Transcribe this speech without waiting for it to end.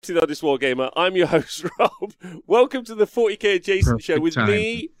to the Oddest Wargamer. I'm your host, Rob. Welcome to the 40k Adjacent Perfect Show with time.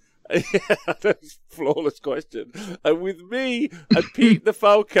 me. Yeah, that's a flawless question. And with me and Pete the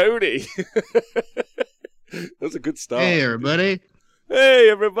Falcone. That's a good start. Hey, everybody.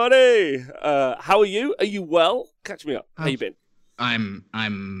 Hey, everybody. How are you? Are you well? Catch me up. How you been?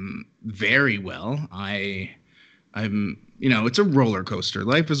 I'm very well. I'm it's a roller coaster.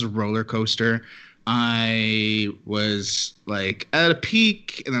 Life is a roller coaster. I was like at a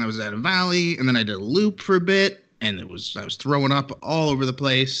peak, and then I was at a valley, and then I did a loop for a bit, and I was throwing up all over the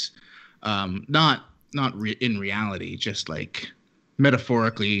place. Not in reality, just like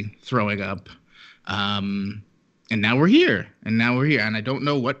metaphorically throwing up. And now we're here, and I don't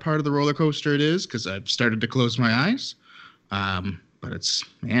know what part of the roller coaster it is because I've started to close my eyes. But it's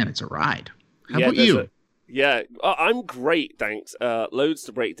a ride. How about you? I'm great, thanks. Loads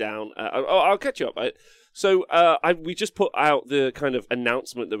to break down. I'll catch you up. We just put out the kind of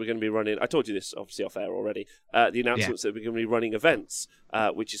announcement that we're going to be running. I told you this obviously off air already. The announcements that we're going to be running events,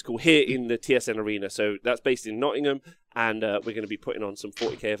 which is called here in the TSN Arena. So that's based in Nottingham, and we're going to be putting on some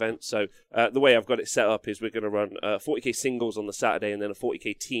 40k events. So the way I've got it set up is we're going to run 40k singles on the Saturday, and then a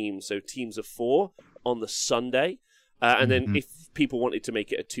 40k team. So teams of 4 on the Sunday, and then if people wanted to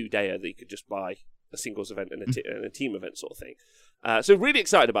make it a 2-dayer, they could just buy a singles event and a team event sort of thing. So really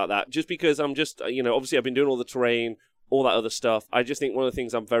excited about that, just because I'm just, obviously I've been doing all the terrain, all that other stuff. I just think one of the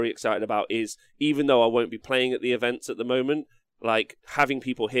things I'm very excited about is, even though I won't be playing at the events at the moment, like having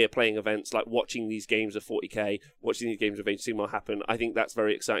people here playing events, like watching these games of 40k, watching these games of Age of Sigmar happen, I think that's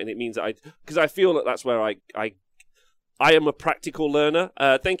very exciting. It means that because I feel that that's where I am a practical learner.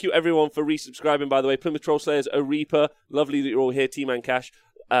 Thank you everyone for resubscribing, by the way. Plymouth Troll Slayers, a Reaper, lovely that you're all here. T-Man Cash,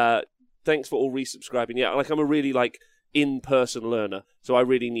 thanks for all resubscribing. Yeah, I'm a really in-person learner, so I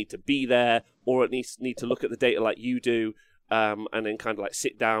really need to be there, or at least need to look at the data like you do, and then kind of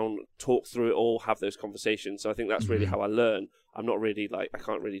sit down, talk through it all, have those conversations. So I think that's really how I learn. I'm not really I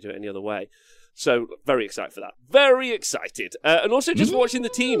can't really do it any other way. So very excited for that. Very excited, and also just watching the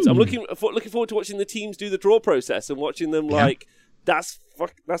teams. I'm looking forward to watching the teams do the draw process and watching them. That's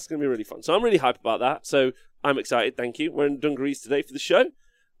gonna be really fun. So I'm really hyped about that. So I'm excited. Thank you. We're in Dungarees today for the show.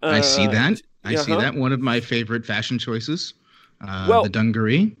 I see that. I see that. One of my favorite fashion choices, the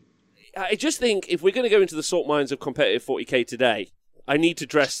dungaree. I just think if we're going to go into the salt mines of competitive 40k today, I need to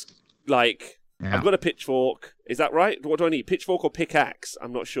dress I've got a pitchfork. Is that right? What do I need? Pitchfork or pickaxe?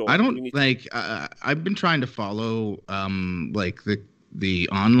 I'm not sure. I don't I've been trying to follow the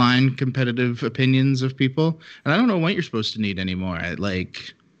online competitive opinions of people, and I don't know what you're supposed to need anymore.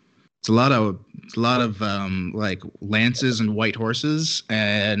 It's a lot of lances and white horses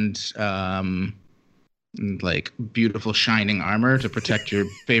and beautiful shining armor to protect your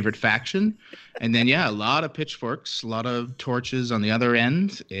favorite faction, and then a lot of pitchforks, a lot of torches on the other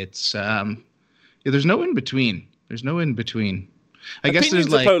end. It's there's no in between. I guess there's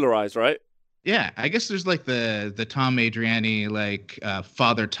polarized, right? Yeah, I guess there's the Tom Adriani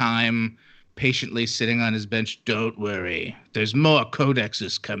Father Time, patiently sitting on his bench. Don't worry, there's more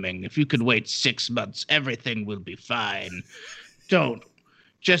codexes coming. If you could wait 6 months, everything will be fine. Don't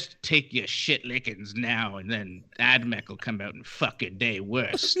just take your shit lickings now, and then AdMech will come out and fuck your day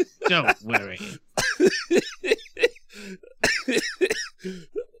worse. Don't worry.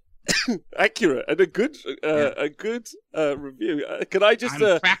 Accurate and a good review. Can I just?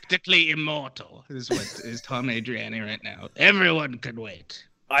 I'm practically immortal. Is what is Tom Adriani right now. Everyone can wait.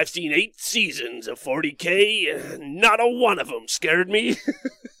 I've seen 8 seasons of 40k, not a one of them scared me.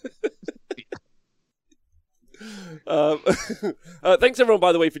 Thanks everyone,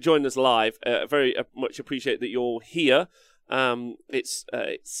 by the way, for joining us live. Very much appreciate that you're all here. It's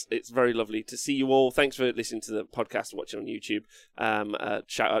very lovely to see you all. Thanks for listening to the podcast and watching on YouTube.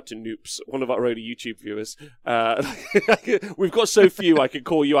 Shout out to Noops, one of our only YouTube viewers. We've got so few I can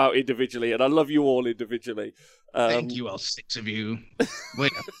call you out individually, and I love you all individually. Thank you, all 6 of you. Way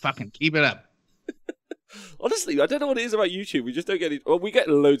to fucking keep it up. Honestly, I don't know what it is about YouTube. We just don't get it. Well, we get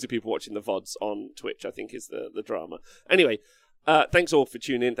loads of people watching the VODs on Twitch, I think is the drama. Anyway, thanks all for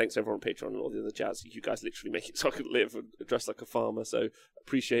tuning in. Thanks everyone on Patreon and all the other jazz. You guys literally make it so I can live and dress like a farmer, so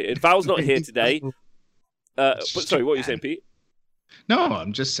appreciate it. Val's not here today. But sorry, what were you saying, Pete? No,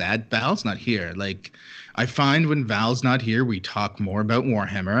 I'm just sad Val's not here. I find when Val's not here, we talk more about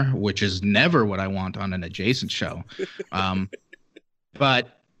Warhammer, which is never what I want on an adjacent show.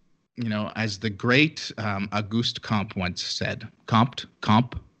 But, as the great Auguste Comte once said, Comte,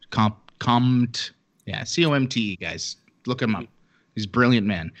 yeah, C-O-M-T-E, guys. Look him up. He's a brilliant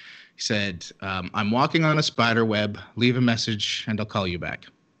man. He said, I'm walking on a spider web. Leave a message, and I'll call you back.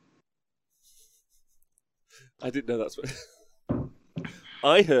 I didn't know that's what...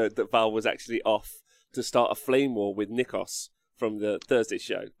 I heard that Val was actually off to start a flame war with Nikos from the Thursday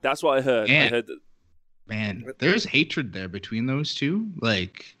show. That's what I heard. Man. I heard that. Man, there's hatred there between those two.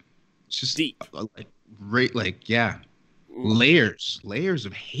 Like, it's just Deep. Yeah, layers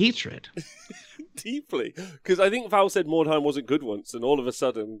of hatred. Deeply, because I think Val said Mordheim wasn't good once, and all of a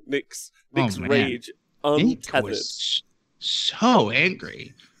sudden Nick's man. rage Nick untethered. was so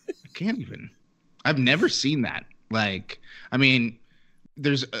angry. I can't even. I've never seen that. Like, I mean,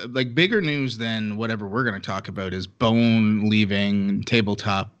 there's like bigger news than whatever we're going to talk about is Bone leaving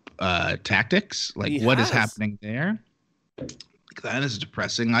tabletop tactics. Like, what is happening there? That is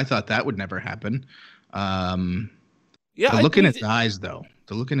depressing. I thought that would never happen. The look in his eyes, though.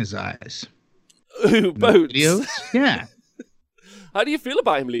 The look in his eyes. Ooh, Bones. Videos? Yeah. How do you feel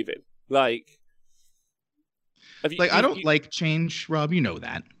about him leaving? Like, I don't like change, Rob. You know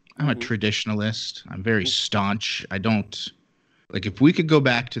that. I'm a traditionalist. I'm very staunch. I don't like if we could go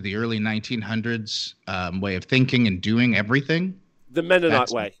back to the early 1900s way of thinking and doing everything. The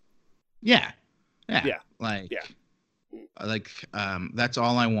Mennonite way. Yeah. That's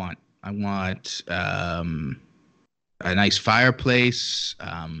all I want. I want a nice fireplace,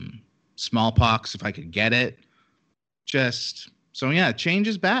 smallpox if I could get it. Change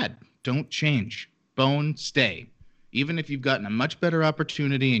is bad. Don't change. Bone, stay. Even if you've gotten a much better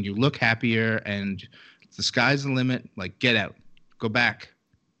opportunity and you look happier and the sky's the limit, like, get out. Go back.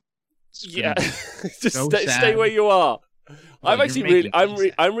 Just stay where you are. I'm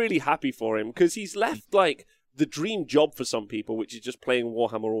really happy for him because he's left like the dream job for some people, which is just playing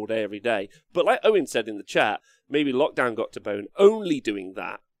Warhammer all day, every day. But like Owen said in the chat, maybe lockdown got to Bone. Only doing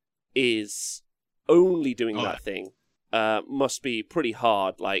that thing must be pretty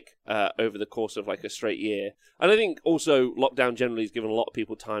hard, like over the course of like a straight year. And I think also lockdown generally has given a lot of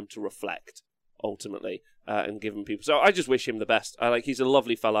people time to reflect, ultimately, and given people. So I just wish him the best. He's a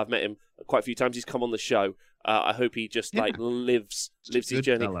lovely fella. I've met him quite a few times. He's come on the show. I hope he just like lives his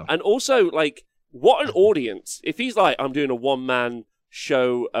journey. Fellow. And also, like, what an audience! If he's like, I'm doing a one-man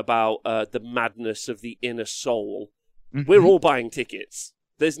show about the madness of the inner soul, we're all buying tickets.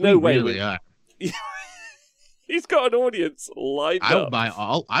 There's no way really are. He's got an audience lined up.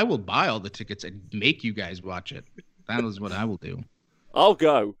 I will buy all the tickets and make you guys watch it. That is what I will do. I'll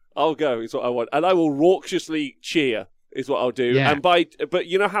go is what I want. And I will raucously cheer is what I'll do. Yeah. But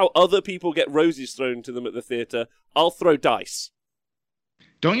you know how other people get roses thrown to them at the theatre? I'll throw dice.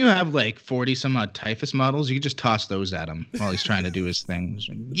 Don't you have like 40 some odd typhus models? You could just toss those at him while he's trying to do his thing.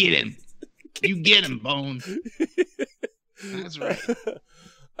 Get him. You get him, Bone. That's right.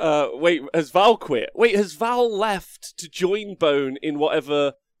 Wait, has Val quit? Wait, has Val left to join Bone in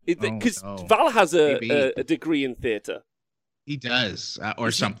whatever? Because Val has a degree in theatre. He does,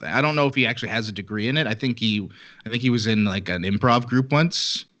 or something. I don't know if he actually has a degree in it. I think he was in like an improv group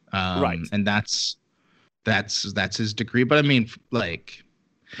once, right? And that's his degree. But I mean, like,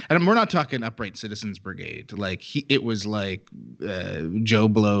 and we're not talking Upright Citizens Brigade. Like it was like Joe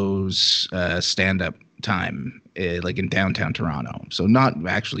Blow's stand-up time, like in downtown Toronto. So not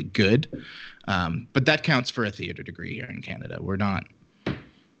actually good, but that counts for a theater degree here in Canada. We're not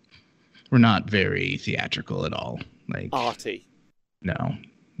very theatrical at all. Like arty. No.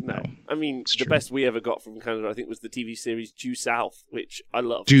 I mean, the best we ever got from Canada, I think, was the TV series Due South, which I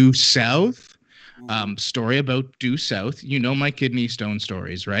love. Due South? Story about Due South. You know my kidney stone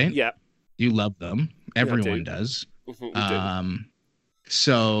stories, right? Yeah. You love them. Everyone does. Mm-hmm,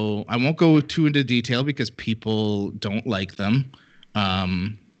 so I won't go too into detail because people don't like them.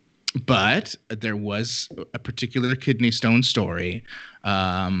 But there was a particular kidney stone story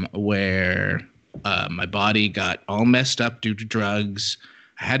where my body got all messed up due to drugs.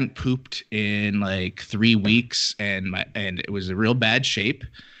 I hadn't pooped in like 3 weeks, and it was a real bad shape.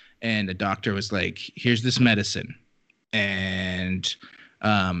 And the doctor was like, "Here's this medicine, and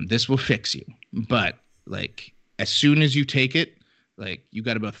this will fix you. But like, as soon as you take it, like, you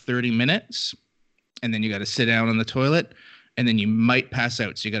got about 30 minutes, and then you got to sit down on the toilet, and then you might pass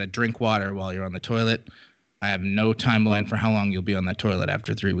out. So you got to drink water while you're on the toilet. I have no timeline for how long you'll be on that toilet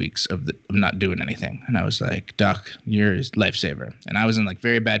after 3 weeks of not doing anything." And I was like, "Doc, you're a lifesaver." And I was in like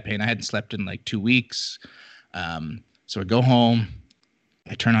very bad pain. I hadn't slept in like 2 weeks. So I go home.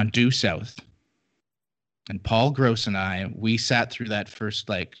 I turn on Due South. And Paul Gross and we sat through that first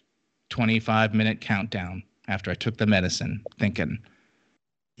like 25-minute countdown after I took the medicine, thinking,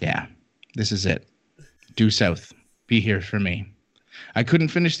 yeah, this is it. Due South, be here for me. I couldn't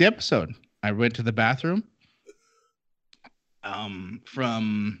finish the episode. I went to the bathroom.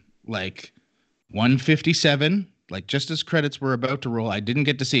 From like 1:57, like just as credits were about to roll, I didn't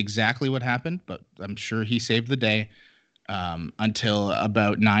get to see exactly what happened, but I'm sure he saved the day. until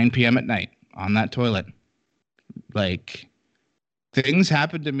about 9 p.m. at night on that toilet. Like, things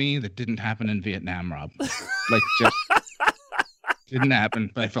happened to me that didn't happen in Vietnam, Rob. Like, just didn't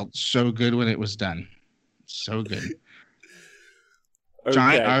happen. But I felt so good when it was done. So good. Okay.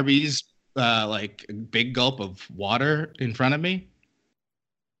 Giant Arby's, like a big gulp of water in front of me.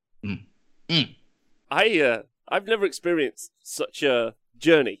 I've never experienced such a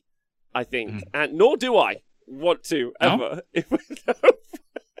journey, I think, and nor do I want to ever. No?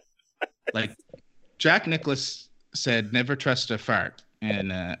 Like Jack Nicklaus said, "Never trust a fart"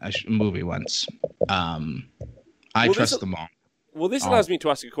 in a movie once. I trust them all. Well, this allows me to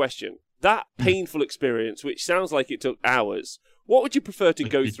ask a question. That painful experience, which sounds like it took hours, what would you prefer to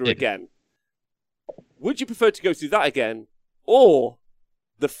go through again? Would you prefer to go through that again, or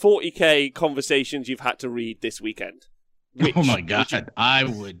the 40K conversations you've had to read this weekend? Oh my God, I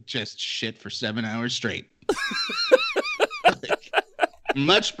would just shit for 7 hours straight.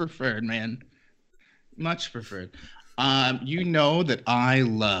 Much preferred, man. Much preferred. You know that I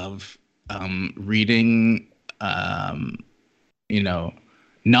love reading,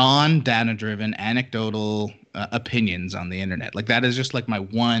 non-data driven, anecdotal opinions on the internet. Like, that is just like my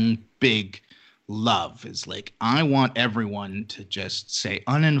one big love, is like, I want everyone to just say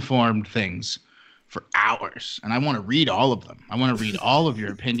uninformed things for hours, and I want to read all of them. I want to read all of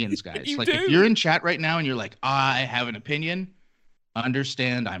your opinions, guys. If you're in chat right now and you're like, I have an opinion,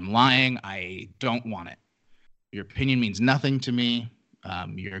 understand I'm lying. I don't want it. Your opinion means nothing to me.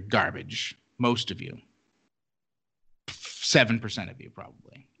 You're garbage. Most of you. 7% of you,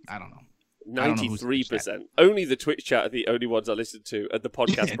 probably. I don't know. 93%. Only the Twitch chat are the only ones I listen to, and the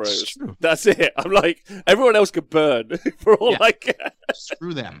podcast bros. True. That's it. I'm like, everyone else could burn for all I care.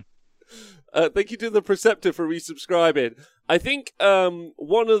 Screw them. Thank you to the Preceptor for resubscribing. I think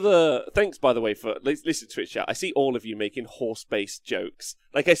one of the... Thanks, by the way, for... Listen to Twitch chat. I see all of you making horse-based jokes.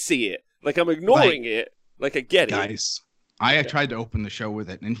 Like, I see it. Like, I'm ignoring it. Like, I get it. Guys, I tried to open the show with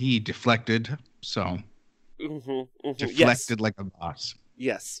it, and he deflected, so... Deflected like a boss.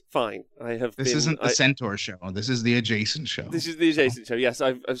 Yes, fine. This isn't the Centaur show. This is the adjacent show. This is the adjacent show. Yes,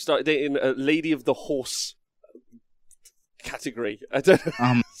 I've started dating a Lady of the Horse category. I don't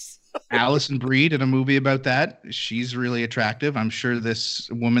know. Alison Breed in a movie about that. She's really attractive. I'm sure this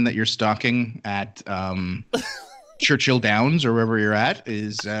woman that you're stalking at Churchill Downs or wherever you're at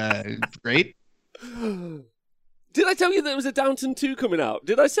is great. Did I tell you there was a Downton 2 coming out?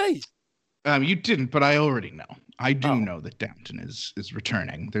 Did I say? You didn't, but I already know. I do know that Downton is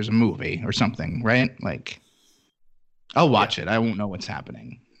returning. There's a movie or something, right? Like, I'll watch it. I won't know what's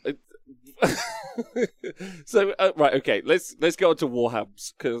happening. So right, okay. Let's go on to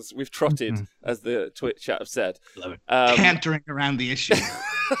Warhams, because we've trotted, as the Twitch chat have said. Love it. Cantering around the issue.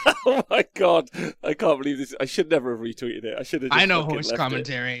 Oh my God, I can't believe this. I should never have retweeted it. I should have. I know horse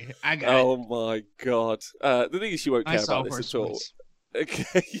commentary. I got it. Oh my God. The thing is, you won't care about this at all.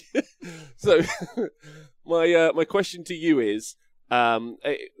 Okay. So my question to you is, so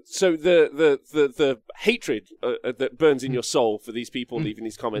the hatred that burns in your soul for these people leaving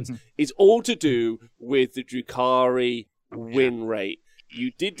these comments is all to do with the Drukhari win rate.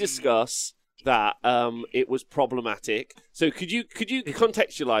 You did discuss that it was problematic. So could you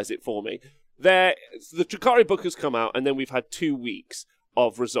contextualize it for me? The Drukhari book has come out, and then we've had 2 weeks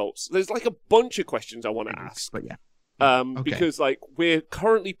of results. There's like a bunch of questions I want to ask. But yeah. Okay. Because like we're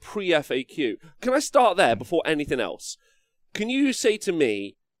currently pre-FAQ. Can I start there before anything else? Can you say to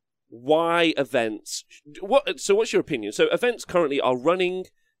me why events... So what's your opinion? So events currently are running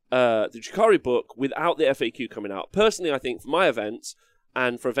the Drukhari book without the FAQ coming out. Personally, I think for my events,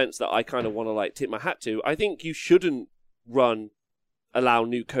 and for events that I kind of want to like tip my hat to, I think you shouldn't allow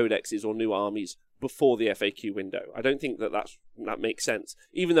new codexes or new armies before the FAQ window. I don't think that makes sense.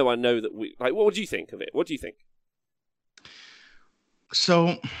 Even though I know that what do you think of it? What do you think?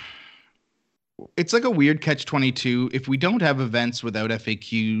 So it's like a weird catch-22. If we don't have events without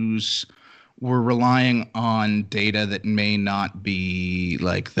FAQs, we're relying on data that may not be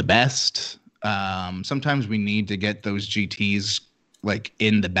like the best. Sometimes we need to get those GTs like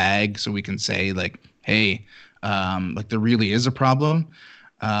in the bag so we can say like, hey, like there really is a problem.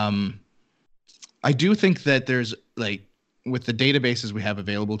 I do think that there's like, with the databases we have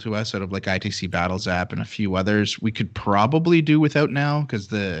available to us out of like ITC Battles app and a few others, we could probably do without now, because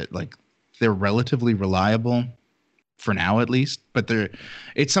they're relatively reliable for now at least, but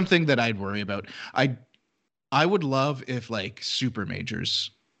it's something that I'd worry about. I would love if like super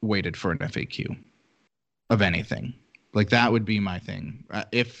majors waited for an FAQ of anything. Like that would be my thing.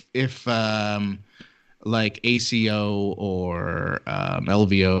 If like ACO or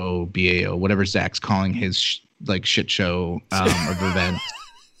LVO, BAO, whatever Zach's calling his like shit show of events.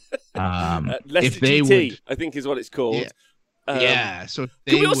 Leicester if they GT, would, I think is what it's called. yeah. So if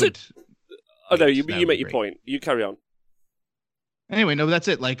can they we also? would. Oh no, Yes, you that make would be your great. point. You carry on. Anyway, no, that's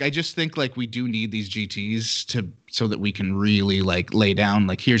it. Like, I just think like we do need these GTs so that we can really like lay down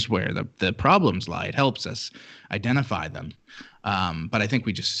like here's where the problems lie. It helps us identify them. But I think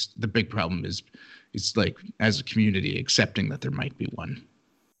the big problem is like as a community accepting that there might be one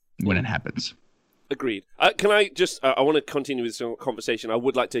when it happens. Agreed. Can I just, I want to continue this conversation. I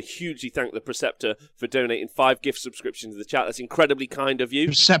would like to hugely thank the Preceptor for donating 5 gift subscriptions to the chat. That's incredibly kind of you.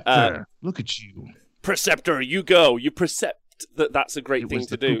 Preceptor, look at you. Preceptor, you go. You precept that's a great It thing was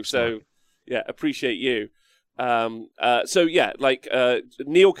to the do. poop So, story. yeah, appreciate you. So yeah, like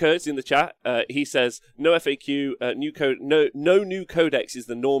Neil Kurtz in the chat, he says no FAQ, new code, no new codex is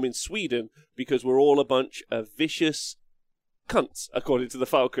the norm in Sweden because we're all a bunch of vicious cunts, according to the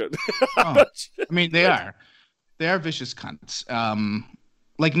Falcon. Oh, I mean, they are vicious cunts.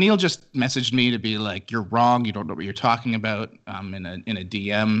 Like Neil just messaged me to be like, "You're wrong. You don't know what you're talking about." In a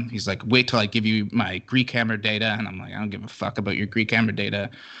DM, he's like, "Wait till I give you my Greek Hammer data," and I'm like, "I don't give a fuck about your Greek Hammer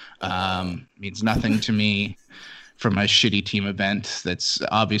data. Means nothing to me from a shitty team event that's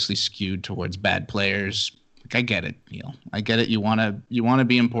obviously skewed towards bad players." Like, I get it, Neil. I get it. You wanna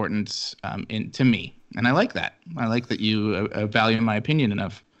be important to me, and I like that. I like that you value my opinion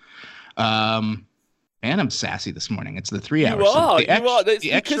enough. And I'm sassy this morning. It's the 3 hours. You are. The It's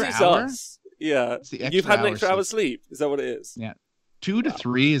extra because it's hour. us. Yeah. It's the You've extra had an extra hour hour's sleep. Is that what it is? Yeah, 2 to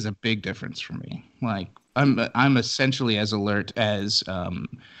 3 is a big difference for me. Like I'm essentially as alert as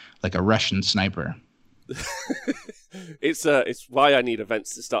like a Russian sniper. It's why I need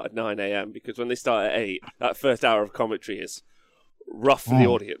events to start at 9 a.m. because when they start at 8, that first hour of commentary is rough for the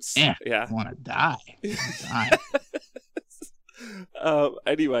audience. Man, Yeah. I want to die.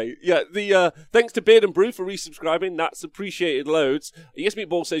 Anyway, yeah. The thanks to Beard and Brew for resubscribing. That's appreciated loads. Yes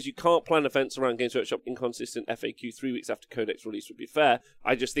Meatball says you can't plan events around Games Workshop. Inconsistent FAQ 3 weeks after Codex release would be fair.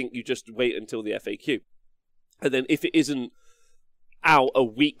 I just think you just wait until the FAQ, and then if it isn't out a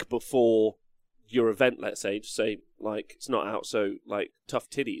week before your event, let's say, just say like it's not out, so like tough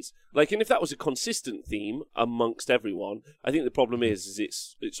titties. Like, and if that was a consistent theme amongst everyone, I think the problem is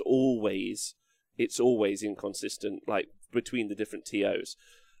it's always inconsistent, like between the different TOs.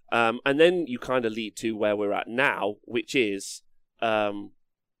 And then you kind of lead to where we're at now, which is I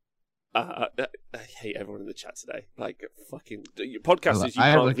hate everyone in the chat today. Like, fucking podcasters, you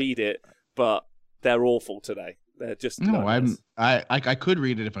can't read it, but they're awful today. They're just I could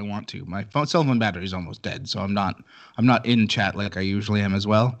read it if I want to. My cell phone battery is almost dead, so I'm not in chat like I usually am as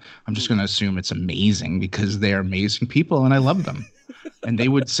well. I'm just going to assume it's amazing because they're amazing people and I love them. And they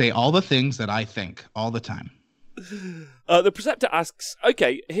would say all the things that I think all the time. The Preceptor asks,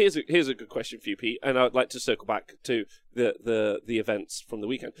 okay, here's a good question for you, Pete, and I'd like to circle back to the events from the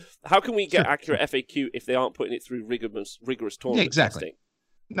weekend. How can we get accurate FAQ if they aren't putting it through rigorous tournament testing?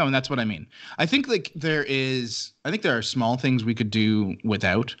 No, and that's what I mean. I think there are small things we could do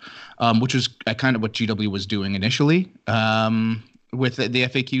without, which was kind of what GW was doing initially with the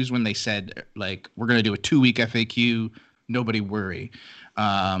FAQs when they said like we're going to do a 2-week FAQ. Nobody worry.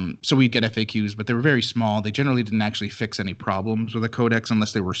 So we'd get FAQs, but they were very small. They generally didn't actually fix any problems with a codex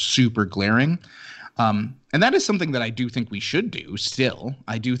unless they were super glaring. And that is something that I do think we should do still.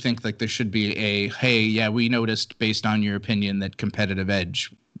 I do think like there should be hey, yeah, we noticed based on your opinion that competitive edge,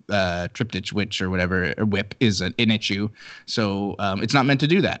 Triptych Witch or whatever, or Whip is an issue. So it's not meant to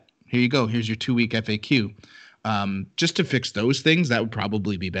do that. Here you go. Here's your 2-week FAQ. Just to fix those things, that would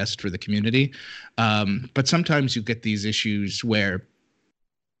probably be best for the community. But sometimes you get these issues where,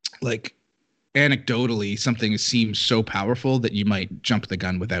 like, anecdotally, something seems so powerful that you might jump the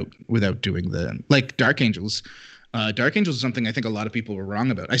gun without doing like Dark Angels. Dark Angels is something I think a lot of people were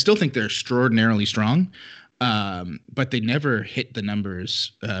wrong about. I still think they're extraordinarily strong, but they never hit the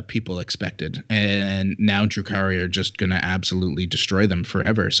numbers people expected. And now Drukhari are just going to absolutely destroy them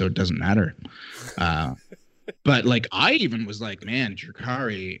forever, so it doesn't matter. But like I even was like, man,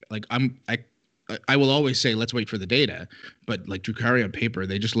 Drukhari, like I will always say let's wait for the data, but like Drukhari on paper,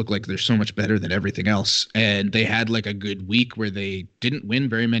 they just look like they're so much better than everything else. And they had like a good week where they didn't win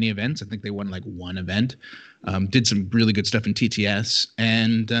very many events. I think they won like 1 event. Did some really good stuff in TTS,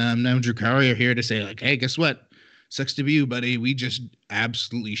 and now Drukhari are here to say like, hey, guess what? Sucks to be you, buddy. We just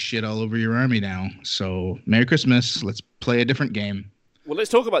absolutely shit all over your army now. So Merry Christmas. Let's play a different game. Well,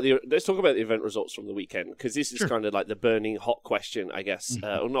 let's talk about the event results from the weekend, because this is kind of like the burning hot question, I guess,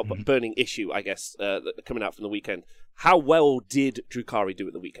 or not, but burning issue, I guess, coming out from the weekend. How well did Drukhari do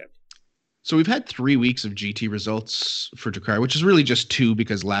at the weekend? So we've had 3 weeks of GT results for Dakar, which is really just two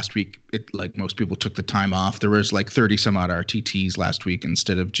because last week, it like most people took the time off. There was like 30 some odd RTTs last week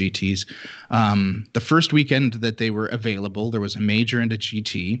instead of GTs. The first weekend that they were available, there was a major and a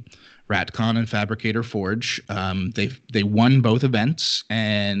GT, Ratcon and Fabricator Forge. They won both events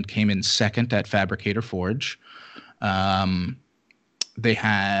and came in second at Fabricator Forge. They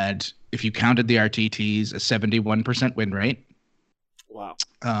had, if you counted the RTTs, a 71% win rate. Wow.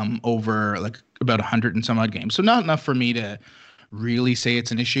 Over like about 100 and some odd games. So not enough for me to really say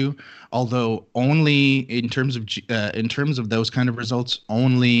it's an issue. Although only in terms of those kind of results,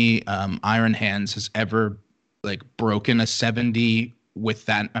 only Iron Hands has ever like broken a 70 with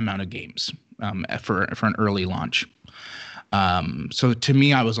that amount of games for an early launch. So to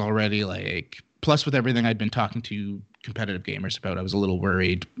me, I was already like, plus with everything I'd been talking to competitive gamers about, I was a little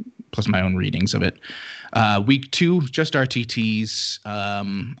worried, plus my own readings of it. Week 2, just RTTs.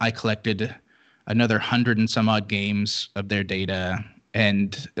 I collected another 100 and some odd games of their data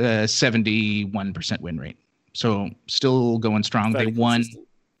and 71% win rate. So still going strong. Fairly they won consistent.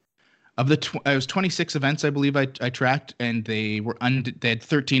 Of the it was 26 events, I believe I tracked, and they were they had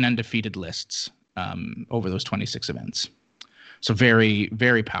 13 undefeated lists over those 26 events. So very,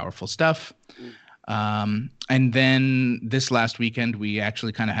 very powerful stuff. And then this last weekend, we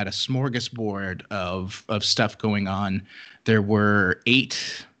actually kind of had a smorgasbord of stuff going on. There were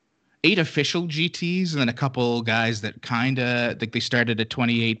eight official GTs, and then a couple guys that kind of like they started at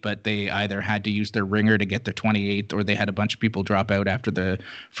 28, but they either had to use their ringer to get their 28th, or they had a bunch of people drop out after the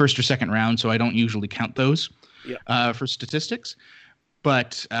first or second round. So I don't usually count those for statistics.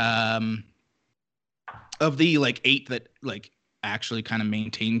 But of the like 8 that like actually kind of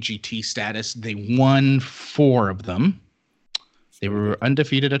maintained GT status, they won 4 of them. They were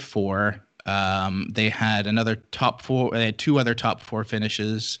undefeated at 4. They had another top 4. They had 2 other top 4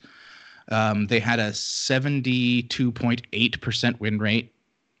 finishes. They had a 72.8% win rate.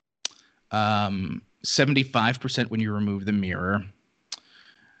 75% when you remove the mirror.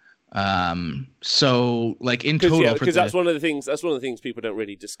 So like in total, because that's one of the things people don't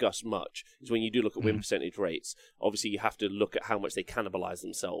really discuss much is when you do look at win percentage rates. Obviously, you have to look at how much they cannibalize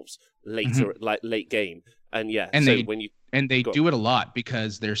themselves later, like late game, and they do it a lot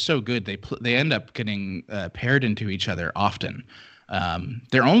because they're so good. They end up getting paired into each other often.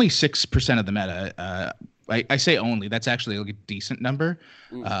 They're only 6% of the meta. I say only. That's actually like a decent number.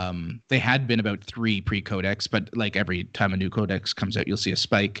 They had been about 3 pre-codex, but like every time a new codex comes out, you'll see a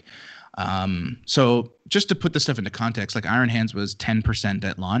spike. So just to put this stuff into context, like Iron Hands was 10%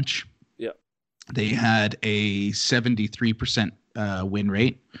 at launch. Yeah. They had a 73% win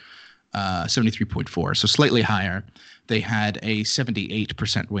rate, 73.4, so slightly higher. They had a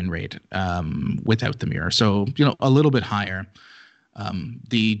 78% win rate without the mirror, so a little bit higher.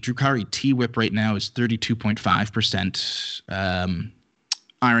 The Drukhari T-Whip right now is 32.5%.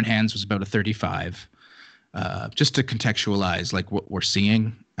 Iron Hands was about a 35. Just to contextualize like what we're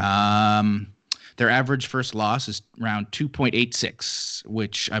seeing. Their average first loss is around 2.86,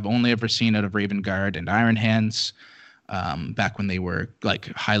 which I've only ever seen out of Raven Guard and Iron Hands, back when they were like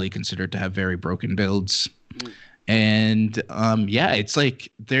highly considered to have very broken builds. And it's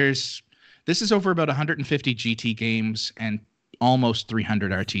like this is over about 150 GT games and almost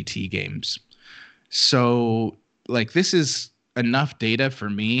 300 RTT games. So like this is enough data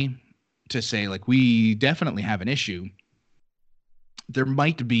for me to say like we definitely have an issue. There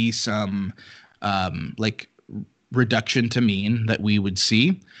might be some like reduction to mean that we would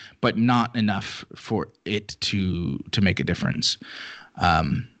see, but not enough for it to make a difference.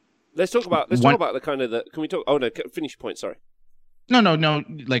 Let's talk about the kind of the. Can we talk? Oh no, finish your point. Sorry. No.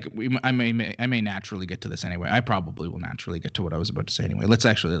 Like I may naturally get to this anyway. I probably will naturally get to what I was about to say anyway. Let's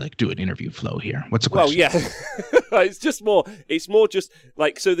actually like do an interview flow here. What's the question? Well, yeah, it's more just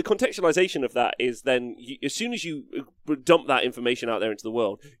like, so the contextualization of that is then as soon as you dump that information out there into the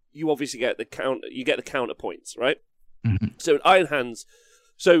world, you obviously get the counterpoints, right? Mm-hmm. So in Iron Hands.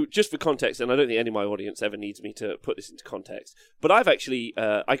 So just for context, and I don't think any of my audience ever needs me to put this into context, but I've actually,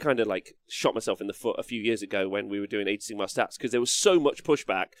 I kind of like shot myself in the foot a few years ago when we were doing Age of Sigmar stats, because there was so much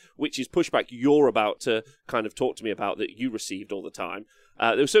pushback, which is pushback you're about to kind of talk to me about that you received all the time.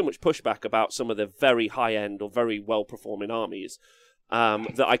 There was so much pushback about some of the very high-end or very well-performing armies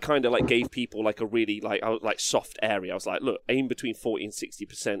that I kind of like gave people like a really like soft area. I was like, look, aim between 40 and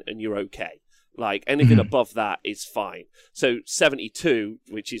 60% and you're okay. Like anything above that is fine. So 72,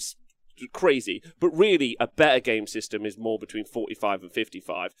 which is crazy, but really a better game system is more between 45 and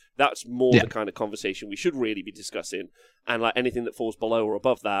 55. That's more the kind of conversation we should really be discussing. And like anything that falls below or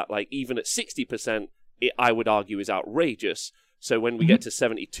above that, like even at 60%, I would argue is outrageous. So when we get to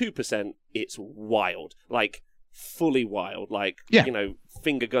 72%, it's wild, like fully wild, like,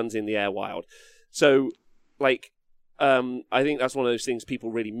 finger guns in the air wild. So, like, I think that's one of those things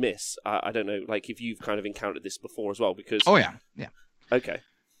people really miss. I don't know, like, if you've kind of encountered this before as well, because... Oh, yeah. Okay.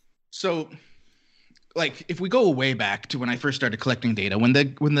 So, like, if we go way back to when I first started collecting data, when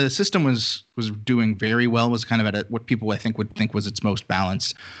the system was doing very well, was kind of at what people I think would think was its most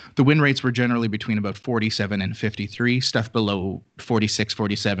balanced. The win rates were generally between about 47 and 53. Stuff below 46,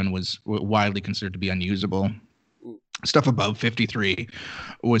 47 was widely considered to be unusable. Stuff above 53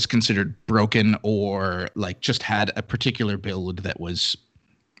 was considered broken, or like just had a particular build that was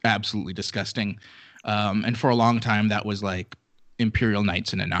absolutely disgusting. And for a long time, that was like Imperial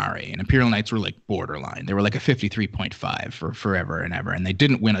Knights and Inari. And Imperial Knights were like borderline. They were like a 53.5 for forever and ever. And they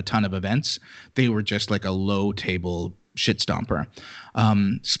didn't win a ton of events. They were just like a low table shit stomper.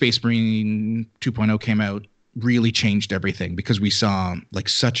 Space Marine 2.0 came out, really changed everything, because we saw like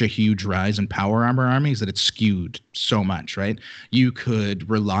such a huge rise in power armor armies that it skewed so much, right? You could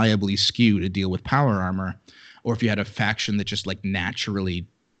reliably skew to deal with power armor, or if you had a faction that just like naturally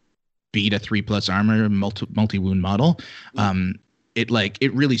beat a 3+ armor multi-wound model,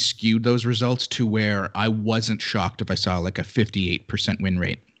 it really skewed those results to where I wasn't shocked if I saw like a 58% win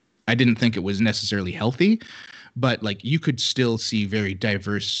rate. I didn't think it was necessarily healthy, but like you could still see very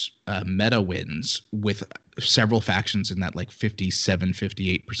diverse meta wins with several factions in that like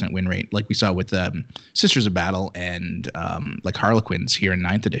 57-58% win rate, like we saw with Sisters of Battle and like Harlequins here in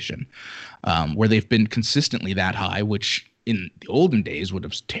 9th edition, where they've been consistently that high, which in the olden days would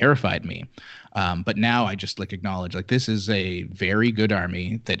have terrified me. But now I just like acknowledge like this is a very good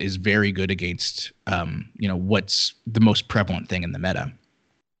army that is very good against what's the most prevalent thing in the meta.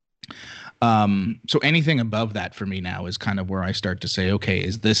 So anything above that for me now is kind of where I start to say, okay,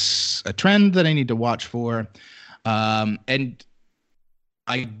 is this a trend that I need to watch for? And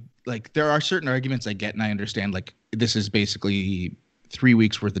I like, there are certain arguments I get and I understand, like this is basically 3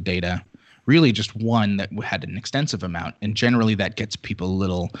 weeks worth of data, really just one that had an extensive amount. And generally that gets people a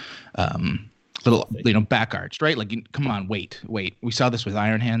little back arched, right? Like, come on, wait. We saw this with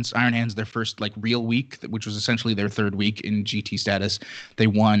Iron Hands. Iron Hands, their first like real week, which was essentially their 3rd week in GT status. They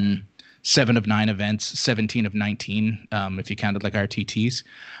won 7 of 9 events, 17 of 19, if you counted like RTTs.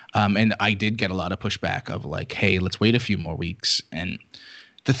 And I did get a lot of pushback of like, hey, let's wait a few more weeks. And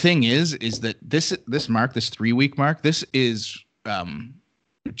the thing is that this 3-week mark, this is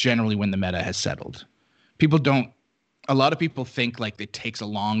generally when the meta has settled. A lot of people think like it takes a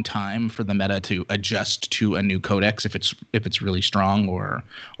long time for the meta to adjust to a new codex if it's really strong or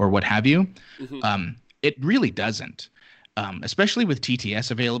what have you. Mm-hmm. It really doesn't. Especially with TTS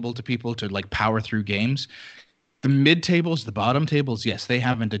available to people to like power through games. The mid tables, the bottom tables, yes, they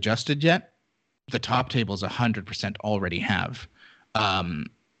haven't adjusted yet. The top tables 100% already have.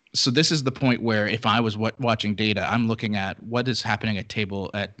 So this is the point where if I was watching data, I'm looking at what is happening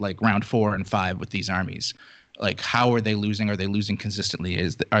at like round 4 and 5 with these armies. Like, how are they losing? Are they losing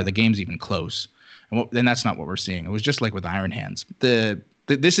consistently? Are the games even close? And then that's not what we're seeing. It was just like with Iron Hands.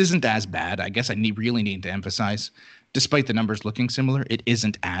 This isn't as bad. I guess I really need to emphasize, despite the numbers looking similar, it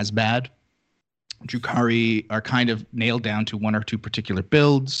isn't as bad. Drukhari are kind of nailed down to 1 or 2 particular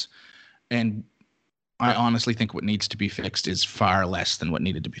builds, and I honestly think what needs to be fixed is far less than what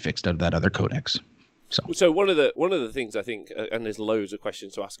needed to be fixed out of that other codex. So one of the things I think, and there's loads of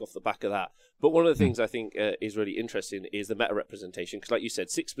questions to ask off the back of that, but one of the things I think is really interesting is the meta representation, because like you said,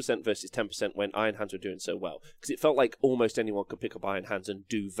 6% versus 10% when Iron Hands were doing so well, because it felt like almost anyone could pick up Iron Hands and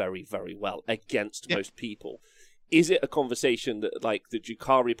do very, very well against most people. Is it a conversation that like the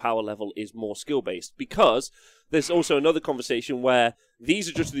Drukhari power level is more skill-based? Because there's also another conversation where these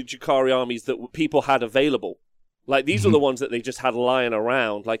are just the Drukhari armies that people had available. Like, these are the ones that they just had lying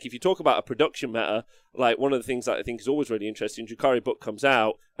around. Like, if you talk about a production meta, like, one of the things that I think is always really interesting, Drukhari book comes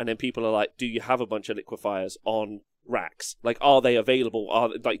out, and then people are like, do you have a bunch of liquefiers on racks? Like, are they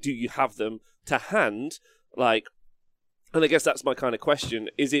available? Do you have them to hand? Like, and I guess that's my kind of question.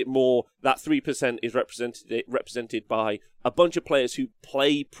 Is it more that 3% is represented by a bunch of players who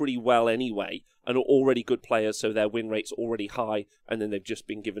play pretty well anyway and are already good players, so their win rate's already high, and then they've just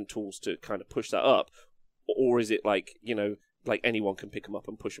been given tools to kind of push that up? Or is it like, like anyone can pick them up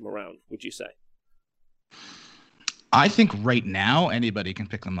and push them around, would you say? I think right now anybody can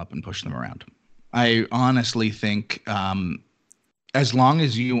pick them up and push them around. I honestly think as long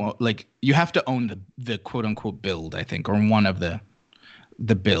as you have to own the quote unquote build, I think, or one of the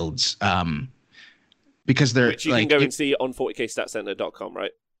builds, because they're which you can go and see on 40kstatcenter.com,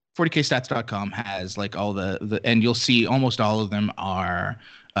 right? 40kstats.com has like all and you'll see almost all of them are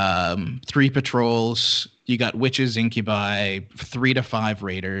 3 patrols. You got witches, incubi, 3 to 5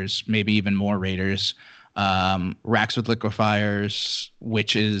 raiders, maybe even more raiders, racks with liquefiers,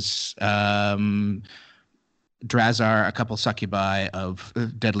 witches, Drazar, a couple succubi of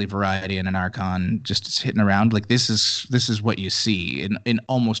deadly variety, and an archon just hitting around. Like this is what you see in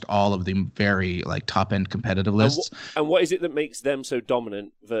almost all of the very like top end competitive lists. And what is it that makes them so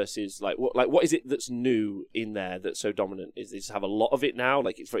dominant versus what is it that's new in there that's so dominant? Is they just have a lot of it now?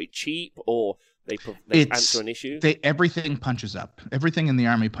 Like it's very cheap, or they answer an issue? Everything punches up. Everything in the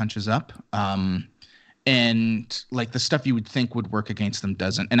army punches up. And like the stuff you would think would work against them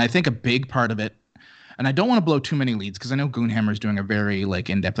doesn't. And I think a big part of it. And I don't want to blow too many leads because I know Goonhammer is doing a very like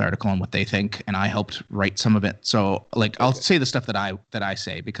in-depth article on what they think, and I helped write some of it. So like I'll say the stuff that I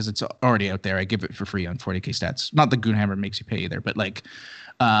say because it's already out there. I give it for free on 40k stats. Not that Goonhammer makes you pay either, but like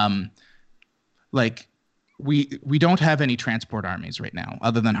we don't have any transport armies right now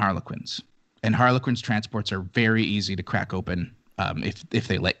other than Harlequins, and Harlequins transports are very easy to crack open. If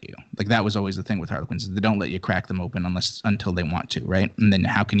they let you. Like that was always the thing with Harlequins. They don't let you crack them open until they want to, right? And then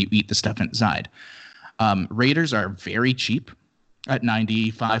how can you eat the stuff inside? Raiders are very cheap at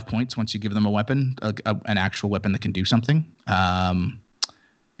 95 points once you give them a weapon, an actual weapon that can do something,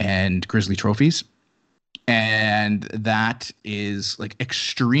 and Grizzly trophies. And that is like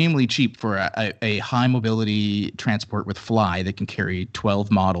extremely cheap for a high mobility transport with fly that can carry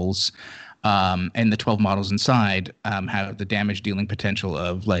 12 models. And the 12 models inside have the damage dealing potential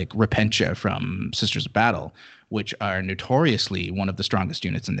of like Repentia from Sisters of Battle, which are notoriously one of the strongest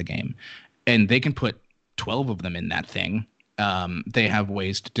units in the game. And they can put 12 of them in that thing. They have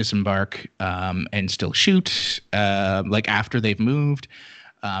ways to disembark and still shoot like after they've moved.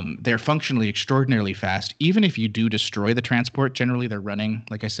 They're functionally extraordinarily fast. Even if you do destroy the transport, generally they're running,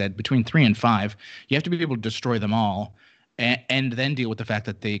 like I said, between 3 and 5. You have to be able to destroy them all and then deal with the fact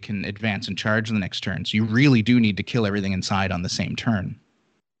that they can advance and charge in the next turn. So you really do need to kill everything inside on the same turn.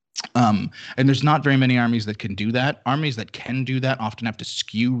 And there's not very many armies that can do that. Armies that can do that often have to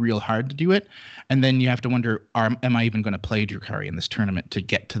skew real hard to do it. And then you have to wonder, am I even going to play Drukhari in this tournament to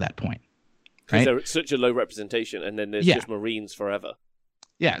get to that point? Because they're such a low representation, and then there's just Marines forever.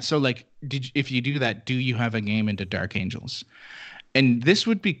 Yeah, so like, if you do that, do you have a game into Dark Angels? And this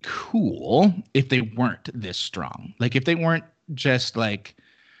would be cool if they weren't this strong. Like if they weren't just like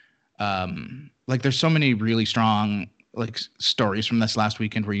there's so many really strong like stories from this last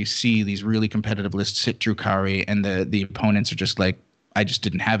weekend where you see these really competitive lists hit Drukhari and the opponents are just like, I just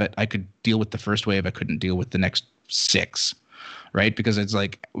didn't have it. I could deal with the first wave. I couldn't deal with the next 6, right? Because it's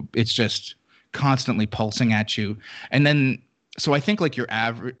like, it's just constantly pulsing at you. And then, so I think like your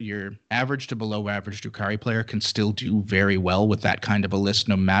average to below average Drukhari player can still do very well with that kind of a list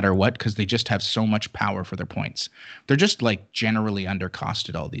no matter what, because they just have so much power for their points. They're just like generally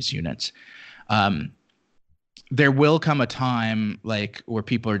undercosted, all these units. There will come a time like where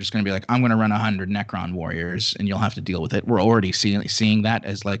people are just going to be like, I'm going to run 100 Necron warriors, and you'll have to deal with it. We're already seeing that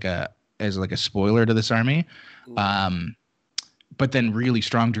as like a spoiler to this army. But then really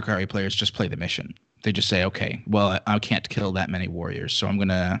strong Drukhari players just play the mission. They just say, okay, well, I can't kill that many warriors, so I'm going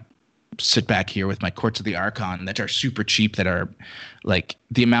to sit back here with my Courts of the Archon that are super cheap, that are like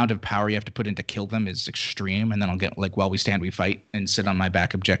the amount of power you have to put in to kill them is extreme. And then I'll get like While We Stand, We Fight and sit on my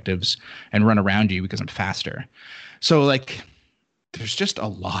back objectives and run around you because I'm faster. So like there's just a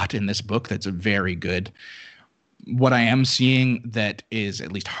lot in this book that's very good. What I am seeing that is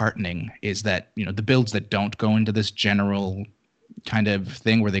at least heartening is that, you know, the builds that don't go into this general kind of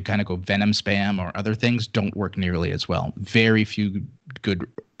thing where they kind of go Venom spam or other things don't work nearly as well. Very few good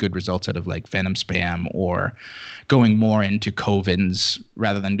results out of like Venom spam or going more into Covens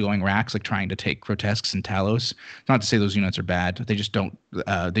rather than doing racks, like trying to take Grotesques and Talos. Not to say those units are bad. They just don't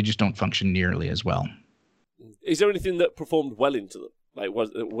function nearly as well. Is there anything that performed well into them? Like,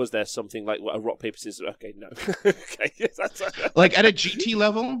 was there something like a rock paper scissors? Okay, no. Okay, yes, that's like at a GT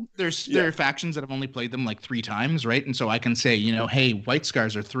level, there are factions that have only played them like 3 times, right? And so I can say, you know, hey, White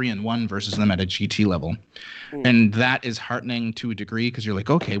Scars are 3-1 versus them at a GT level, and that is heartening to a degree because you're like,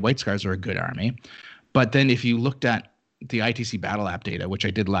 okay, White Scars are a good army. But then if you looked at the ITC Battle App data, which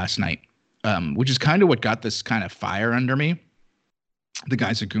I did last night, which is kind of what got this kind of fire under me, the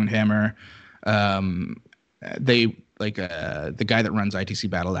guys at Goonhammer, they. Like the guy that runs ITC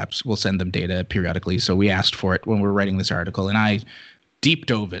Battle Apps will send them data periodically. So we asked for it when we were writing this article, and I deep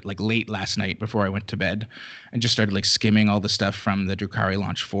dove it like late last night before I went to bed and just started like skimming all the stuff from the Drukhari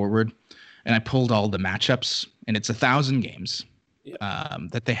launch forward. And I pulled all the matchups, and it's 1,000 games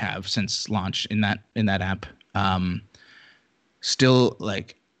that they have since launch in that app. Still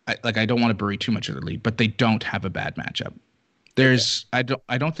like I don't want to bury too much of the lead, but they don't have a bad matchup. Okay.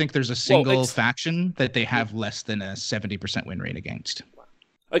 I don't think there's a Well, single faction that they have less than a 70% win rate against.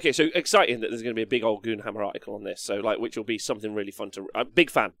 okay, so exciting that there's going to be a big old Goonhammer article on this. So, like, which will be something really fun to. Big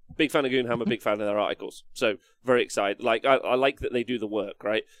fan of Goonhammer, big fan of their articles. So, very excited. Like, I like that they do the work,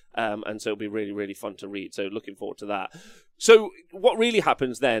 right? And so it'll be really, really fun to read. So, looking forward to that. So, what really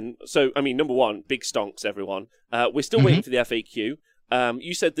happens then? So, I mean, number one, big stonks, everyone. We're still waiting for the FAQ.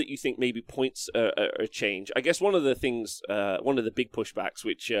 You said that you think maybe points are a change. I guess one of the things, one of the big pushbacks,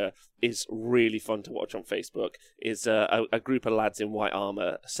 which is really fun to watch on Facebook, is a group of lads in white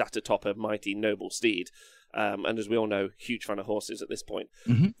armour sat atop a mighty noble steed. And as we all know, huge fan of horses at this point.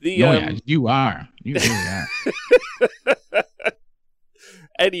 Mm-hmm. Yeah, you are. You really are.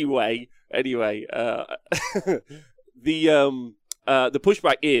 Anyway, the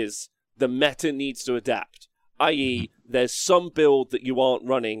pushback is the meta needs to adapt, i.e., there's some build that you aren't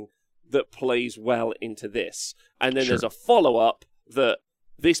running that plays well into this. And then there's a follow-up that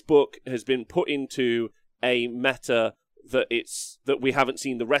this book has been put into a meta that we haven't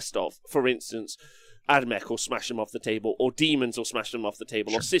seen the rest of. For instance, Admech will smash them off the table, or Demons will smash them off the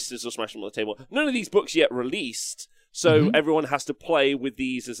table, or Sisters will smash them off the table. None of these books yet released, so everyone has to play with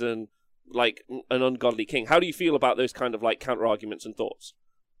these as an ungodly king. How do you feel about those kind of like counter-arguments and thoughts?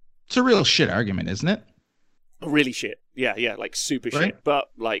 It's a real shit argument, isn't it? Really shit. Yeah, like super shit.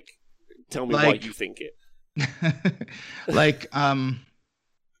 But like, tell me why you think it.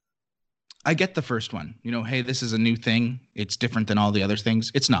 I get the first one. You know, hey, this is a new thing. It's different than all the other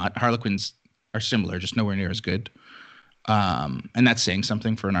things. It's not. Harlequins are similar, just nowhere near as good. And that's saying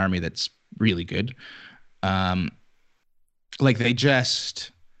something for an army that's really good. They're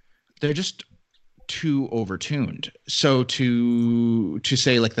just too overtuned. So to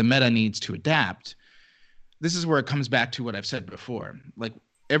say like the meta needs to adapt, this is where it comes back to what I've said before. Like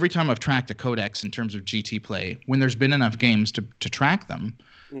every time I've tracked a codex in terms of GT play, when there's been enough games to track them,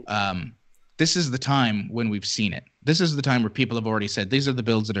 this is the time when we've seen it. This is the time where people have already said, these are the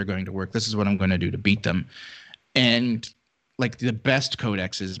builds that are going to work. This is what I'm going to do to beat them. And like the best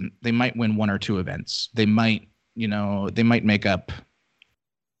codexes, they might win one or two events. They might make up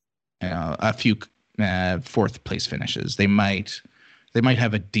a few fourth place finishes. They might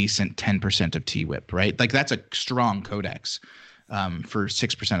have a decent 10% of T-Whip, right? Like that's a strong codex for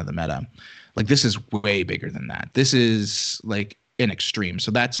 6% of the meta. Like this is way bigger than that. This is like an extreme.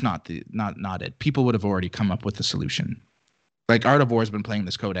 So that's not it. People would have already come up with a solution. Like Art of War has been playing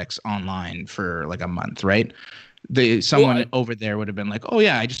this codex online for like a month, right? Someone over there would have been like, oh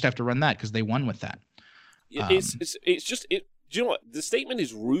yeah, I just have to run that because they won with that. It's just do you know what? The statement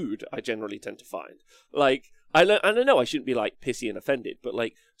is rude, I generally tend to find. Like, I know I shouldn't be, like, pissy and offended, but,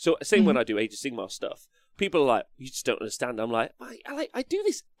 like, so, same when I do Age of Sigmar stuff, people are like, you just don't understand. I'm like, I do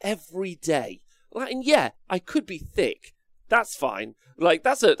this every day. Like, and yeah, I could be thick. That's fine. Like,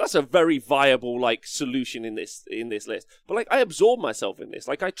 that's a very viable, like, solution in this list. But, like, I absorb myself in this.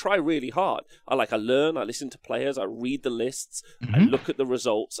 Like, I try really hard. I learn, I listen to players, I read the lists, I look at the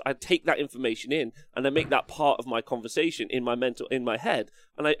results, I take that information in, and I make that part of my conversation in my head.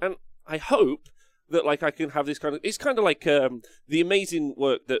 And I hope that like I can have this kind of, it's kind of like the amazing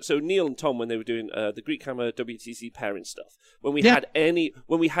work that, so Neil and Tom, when they were doing the Greek Hammer WTC pairing stuff, when we had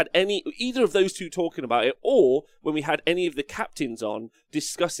either of those two talking about it, or when we had any of the captains on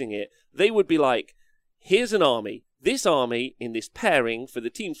discussing it, they would be like, here's an army, this army in this pairing for the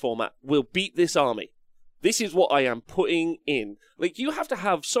team format will beat this army. This is what I am putting in. Like, you have to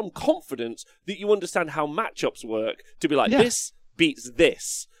have some confidence that you understand how matchups work to be like, this beats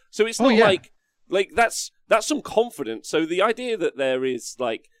this. So it's not like that's some confidence. So the idea that there is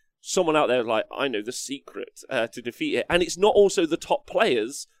like someone out there like, I know the secret to defeat it, and it's not also the top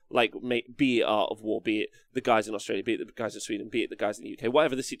players, like be it Art of War, be it the guys in Australia, be it the guys in Sweden, be it the guys in the UK,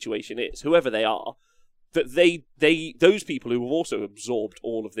 whatever the situation is, whoever they are, that those people who have also absorbed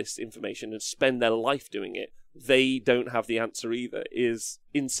all of this information and spend their life doing it, they don't have the answer either, is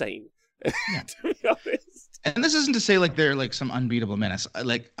insane. To be honest. And this isn't to say like they're like some unbeatable menace.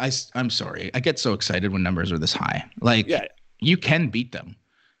 Like I'm sorry, I get so excited when numbers are this high. Like you can beat them.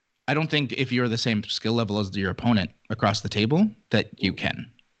 I don't think if you're the same skill level as your opponent across the table that you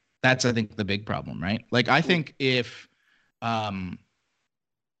can. That's I think the big problem, right? Like I think if a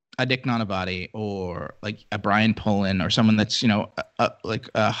Dick Nonavati or like a Brian Pullen or someone that's like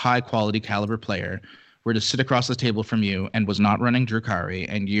a high quality caliber player were to sit across the table from you and was not running Drukhari,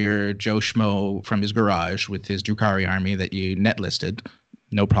 and you're Joe Schmo from his garage with his Drukhari army that you net listed.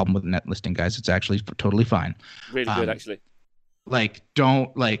 No problem with net listing, guys. It's actually totally fine. Really good, actually. Like,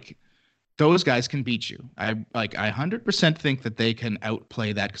 don't like those guys can beat you. I 100% think that they can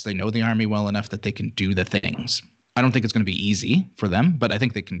outplay that because they know the army well enough that they can do the things. I don't think it's going to be easy for them, but I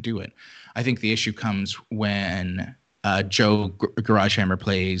think they can do it. I think the issue comes when Joe Garagehammer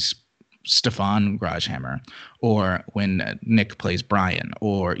plays Stefan Garagehammer, or when Nick plays Brian,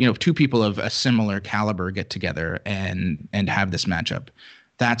 or two people of a similar caliber get together and have this matchup.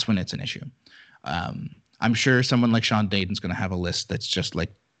 That's when it's an issue. I'm sure someone like Sean Dayton's going to have a list that's just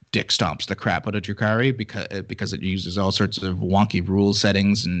like dick stomps the crap out of Drukhari because it uses all sorts of wonky rule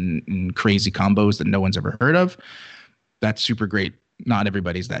settings and crazy combos that no one's ever heard of. That's super great. Not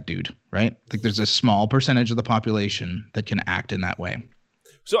everybody's that dude, right? Like there's a small percentage of the population that can act in that way.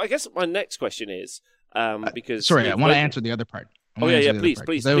 So I guess my next question is because sorry, I want to answer the other part.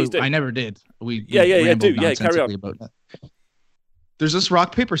 Please do. I never did. We carry on. About that. There's this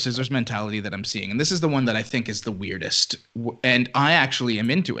rock, paper, scissors mentality that I'm seeing. And this is the one that I think is the weirdest. And I actually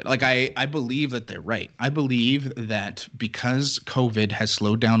am into it. Like, I believe that they're right. I believe that because COVID has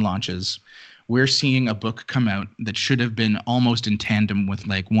slowed down launches, we're seeing a book come out that should have been almost in tandem with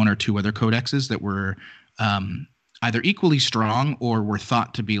like one or two other codexes that were either equally strong or were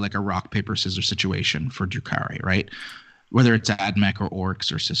thought to be like a rock, paper, scissors situation for Drukhari, right? Whether it's AdMech or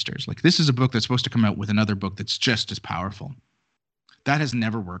Orcs or Sisters. Like, this is a book that's supposed to come out with another book that's just as powerful. That has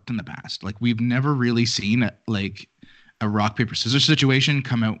never worked in the past. Like, we've never really seen a rock, paper, scissors situation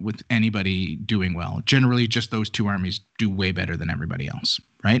come out with anybody doing well. Generally, just those two armies do way better than everybody else,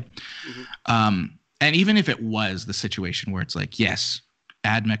 right? Mm-hmm. And even if it was the situation where it's like, yes,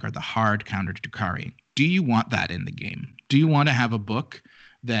 AdMech are the hard counter to Drukhari, do you want that in the game? Do you want to have a book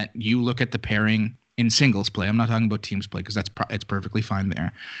that you look at the pairing in singles play? I'm not talking about teams play because it's perfectly fine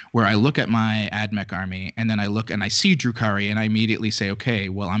there. Where I look at my AdMech army and then I look and I see Drukhari and I immediately say, okay,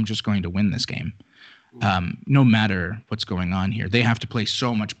 well, I'm just going to win this game. No matter what's going on here. They have to play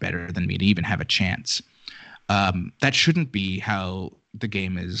so much better than me to even have a chance. That shouldn't be how the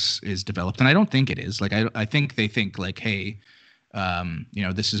game is developed. And I don't think it is. Like, I think they think like, hey,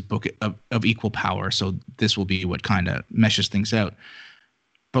 this is book of equal power. So this will be what kind of meshes things out.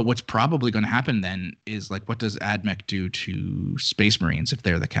 But what's probably going to happen then is like, what does AdMech do to Space Marines if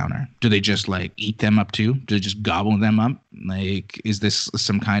they're the counter? Do they just like eat them up too? Do they just gobble them up? Like, is this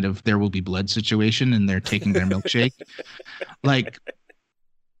some kind of There Will Be Blood situation and they're taking their milkshake? Like,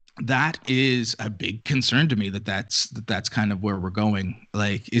 that is a big concern to me that's kind of where we're going.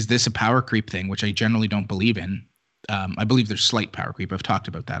 Like, is this a power creep thing, which I generally don't believe in? I believe there's slight power creep. I've talked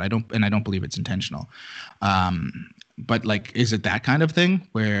about that. I don't believe it's intentional. But like, is it that kind of thing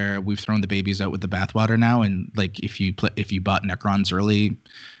where we've thrown the babies out with the bathwater now? And like, if you bought Necrons early,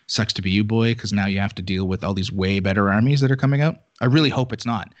 sucks to be you, boy, because now you have to deal with all these way better armies that are coming out. I really hope it's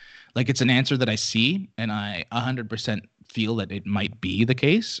not. Like, it's an answer that I see, and I 100% feel that it might be the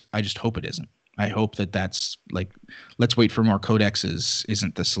case. I just hope it isn't. I hope that's like, let's wait for more codexes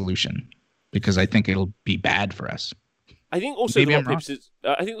isn't the solution, because I think it'll be bad for us. I think also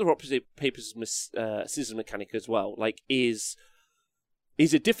the rock paper scissors mechanic as well, like, is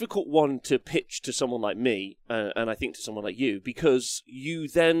a difficult one to pitch to someone like me, and I think to someone like you, because you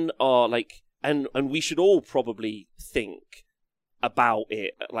then are like, and we should all probably think about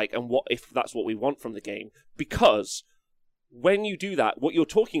it, like, and what if that's what we want from the game, because when you do that, what you're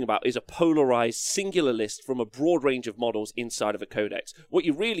talking about is a polarized singular list from a broad range of models inside of a codex. What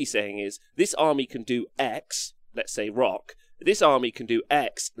you're really saying is, this army can do X, let's say rock, this army can do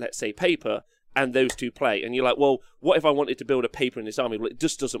X, let's say paper, and those two play. And you're like, well, what if I wanted to build a paper in this army? Well, it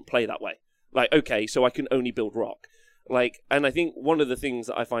just doesn't play that way. Like, okay, so I can only build rock. Like, and I think one of the things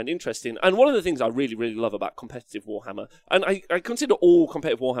that I find interesting, and one of the things I really, really love about competitive Warhammer, and I consider all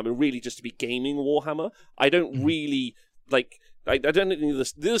competitive Warhammer really just to be gaming Warhammer. I don't really, like, I don't think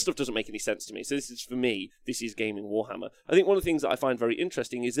this stuff doesn't make any sense to me. So this is, for me, this is gaming Warhammer. I think one of the things that I find very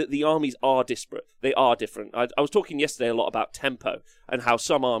interesting is that the armies are disparate. They are different. I was talking yesterday a lot about tempo and how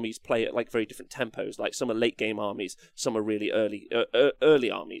some armies play at like very different tempos. Like, some are late game armies, some are really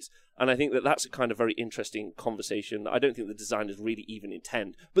early armies. And I think that that's a kind of very interesting conversation. I don't think the designers really even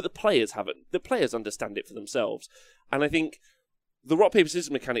intend, but the players have it. The players understand it for themselves. And I think the rock paper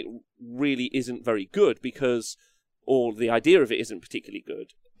scissors mechanic really isn't very good because, or the idea of it isn't particularly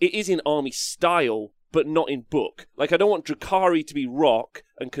good. It is in army style, but not in book. Like, I don't want Drukhari to be rock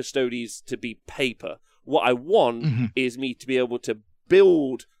and Custodes to be paper. What I want is me to be able to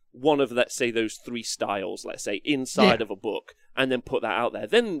build one of, let's say, those three styles, let's say, inside of a book, and then put that out there.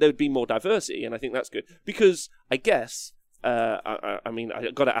 Then there'd be more diversity, and I think that's good. Because I guess, I mean,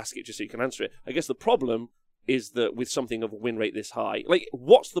 I got to ask it just so you can answer it. I guess the problem is that with something of a win rate this high, like,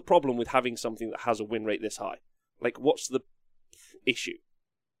 what's the problem with having something that has a win rate this high? Like, what's the issue?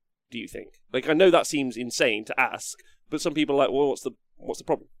 do you think? Like, I know that seems insane to ask, but some people are like, well, what's the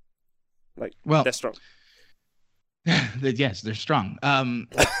problem? Like, Well, they're strong. yes, they're strong.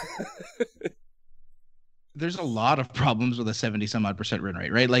 There's a lot of problems with a 70 some odd percent win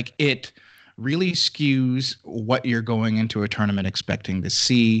rate, right? Like, it really skews what you're going into a tournament expecting to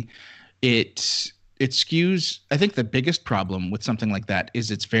see. It skews. I think the biggest problem with something like that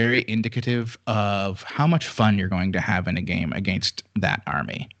is it's very indicative of how much fun you're going to have in a game against that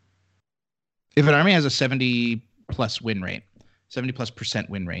army. If an army has a 70 plus win rate, 70 plus percent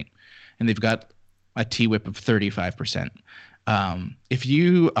win rate, and they've got a T-whip of 35%, if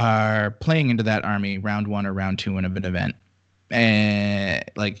you are playing into that army round 1 or round 2 in an event,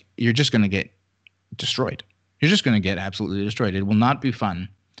 like, you're just going to get destroyed. You're just going to get absolutely destroyed. It will not be fun.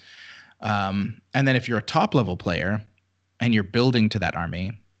 And then if you're a top level player and you're building to that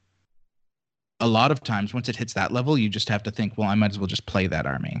army, a lot of times once it hits that level, you just have to think, well, I might as well just play that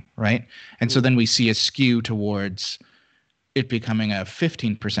army, right? And so then we see a skew towards it becoming a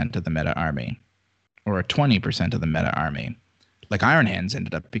 15% of the meta army or a 20% of the meta army, like Iron Hands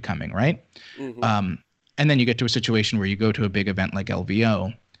ended up becoming, right? Mm-hmm. And then you get to a situation where you go to a big event like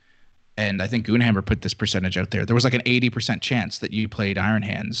LVO, and I think Goonhammer put this percentage out there. There was like an 80% chance that you played Iron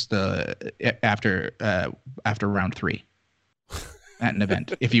Hands after round 3 at an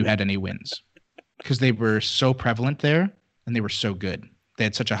event if you had any wins, because they were so prevalent there and they were so good. They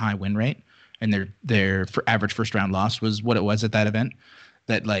had such a high win rate, and their average first round loss was what it was at that event,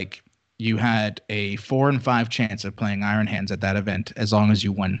 that like you had a 4 and 5 chance of playing Iron Hands at that event as long as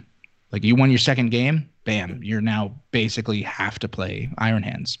you won. Like, you won your second game, bam, you're now basically have to play Iron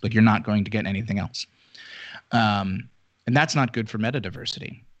Hands. Like, you're not going to get anything else. And that's not good for meta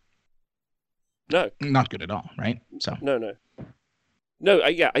diversity. No. Not good at all, right? So No,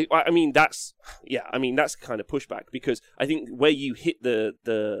 I mean, that's kind of pushback, because I think where you hit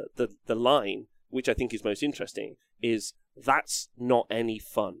the line, which I think is most interesting, is that's not any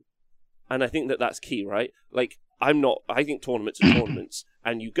fun. And I think that's key, right? Like, I think tournaments are tournaments,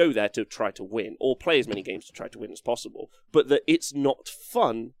 and you go there to try to win, or play as many games to try to win as possible. But that it's not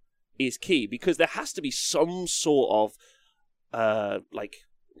fun is key, because there has to be some sort of like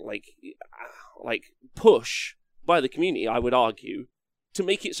push by the community, I would argue, to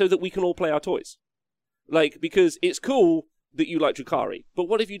make it so that we can all play our toys. Like, because it's cool that you like Drukhari, but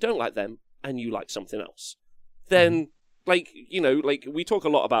what if you don't like them and you like something else? Then, like, you know, like, we talk a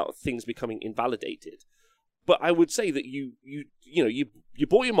lot about things becoming invalidated. But I would say that you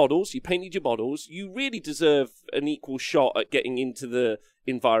bought your models, you painted your models, you really deserve an equal shot at getting into the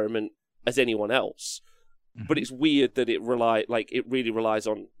environment as anyone else. Mm-hmm. But it's weird that it really relies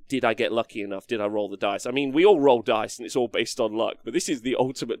on, did I get lucky enough? Did I roll the dice? I mean, we all roll dice and it's all based on luck, but this is the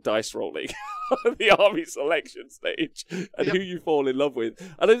ultimate dice rolling, the army selection stage, and who you fall in love with.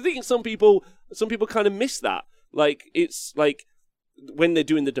 And I think some people kind of miss that. Like, it's like, when they're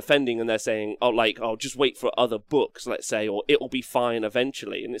doing the defending and they're saying, oh, just wait for other books, let's say, or it'll be fine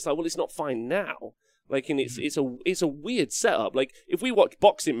eventually. And it's like, well, it's not fine now. Like, and it's a weird setup. Like, if we watch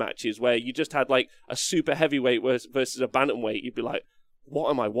boxing matches where you just had like a super heavyweight versus a bantamweight, you'd be like,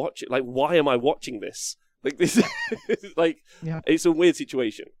 what am I watching? Like, why am I watching this? Like, this is like, it's a weird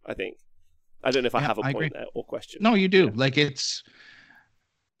situation, I think. I don't know if I have a point there or question. No, you do. Yeah. Like, it's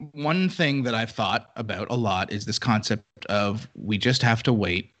one thing that I've thought about a lot is this concept of we just have to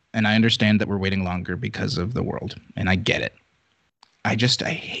wait. And I understand that we're waiting longer because of the world, and I get it. I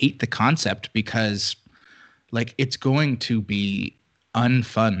hate the concept because, like, it's going to be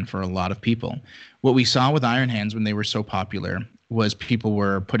unfun for a lot of people. What we saw with Iron Hands when they were so popular was people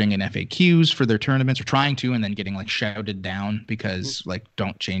were putting in FAQs for their tournaments, or trying to, and then getting like shouted down because like,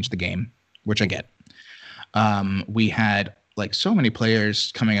 don't change the game, which I get. We had like so many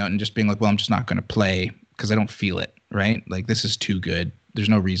players coming out and just being like, well, I'm just not going to play because I don't feel it, right? Like, this is too good. There's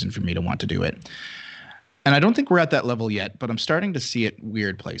no reason for me to want to do it. And I don't think we're at that level yet, but I'm starting to see it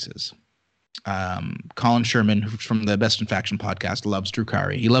weird places. Colin Sherman, who's from the Best in Faction podcast, loves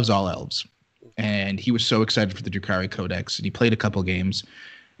Drukhari. He loves all elves. And he was so excited for the Drukhari Codex, and he played a couple games.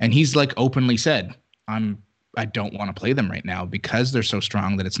 And he's like openly said, I don't want to play them right now because they're so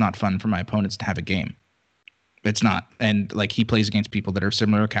strong that it's not fun for my opponents to have a game. It's not. And like, he plays against people that are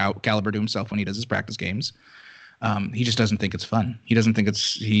similar caliber to himself when he does his practice games. He just doesn't think it's fun. He doesn't think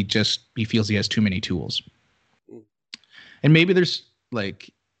he feels he has too many tools. And maybe there's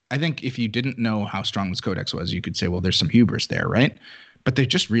like, I think if you didn't know how strong this codex was, you could say, well, there's some hubris there, right? But they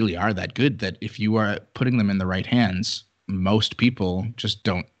just really are that good that if you are putting them in the right hands, most people just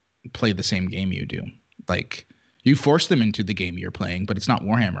don't play the same game you do. Like, you force them into the game you're playing, but it's not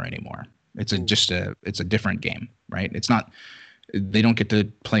Warhammer anymore. It's a different game, right? It's not They don't get to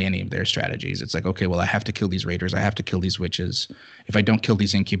play any of their strategies. It's like, okay, well, I have to kill these raiders. I have to kill these witches. If I don't kill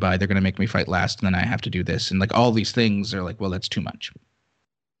these incubi, they're going to make me fight last, and then I have to do this. And like all these things are like, well, that's too much.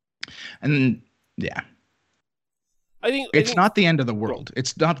 And yeah, I think it's not the end of the world.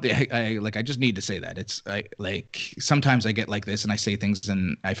 It's not the I just need to say that. It's like sometimes I get like this and I say things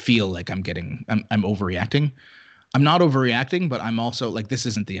and I feel like I'm overreacting. I'm not overreacting, but I'm also like, this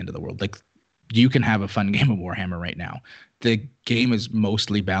isn't the end of the world. Like, you can have a fun game of Warhammer right now. The game is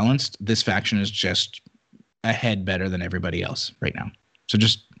mostly balanced. This faction is just a head better than everybody else right now. So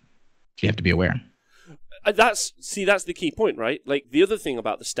just, you have to be aware. That's the key point, right? Like, the other thing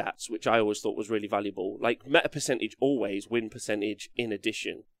about the stats, which I always thought was really valuable, like meta percentage always, win percentage in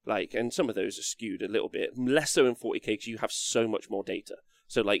addition. Like, and some of those are skewed a little bit, less so in 40k because you have so much more data.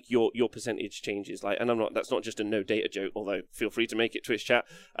 So like your percentage changes, like, and that's not just a no data joke, although feel free to make it, Twitch chat.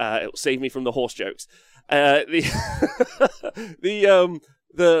 It'll save me from the horse jokes. The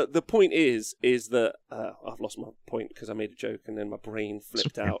point is that I've lost my point because I made a joke and then my brain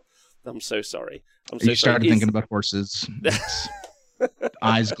flipped out. I'm so sorry. You started thinking about horses.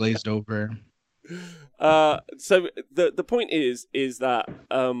 Eyes glazed over. So the point is that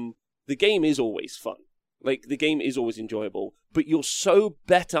the game is always fun. Like, the game is always enjoyable, but you're so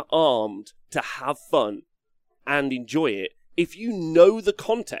better armed to have fun and enjoy it if you know the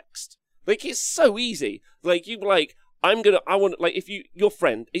context. Like, it's so easy. Like, if your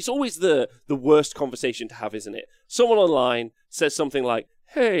friend, it's always the worst conversation to have, isn't it? Someone online says something like,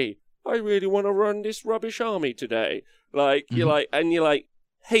 hey, I really want to run this rubbish army today. Like, you're like,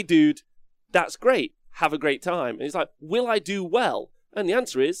 hey, dude, that's great. Have a great time. And he's like, will I do well? And the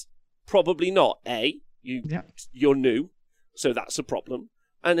answer is probably not. You're new, so that's a problem.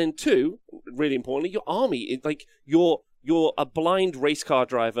 And then two, really importantly, your army, like, you're a blind race car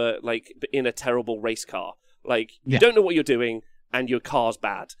driver, like, in a terrible race car. Like, you don't know what you're doing, and your car's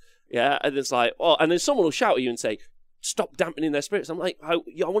bad. Yeah, and it's like, and then someone will shout at you and say, stop dampening their spirits. I'm like, I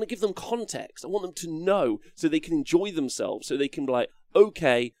want to give them context. I want them to know so they can enjoy themselves, so they can be like,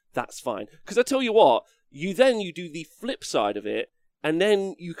 okay, that's fine. Because I tell you what, you do the flip side of it, and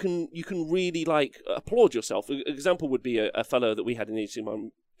then you can really, like, applaud yourself. An example would be a fellow that we had in the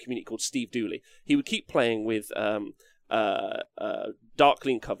HCM community called Steve Dooley. He would keep playing with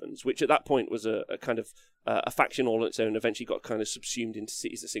Darkling Covens, which at that point was a kind of a faction all on its own. Eventually got kind of subsumed into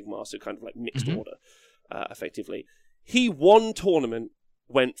Cities of Sigmar, so kind of like mixed order, effectively. He won tournament,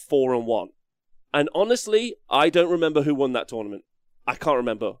 went 4-1. And honestly, I don't remember who won that tournament. I can't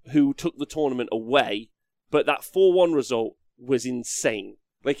remember who took the tournament away, but that 4-1 result was insane.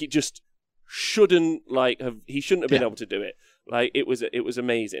 Like, it just shouldn't, like, he shouldn't have been able to do it. Like, it was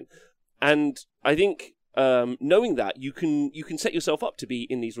amazing. And I think knowing that, you can set yourself up to be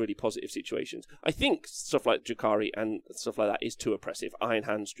in these really positive situations. I think stuff like Drukhari and stuff like that is too oppressive. Iron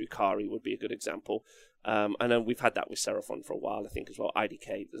Hands Drukhari would be a good example. And then we've had that with Seraphon for a while, I think, as well.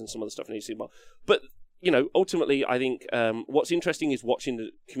 IDK and some other stuff in ACMR. But, ultimately, I think what's interesting is watching the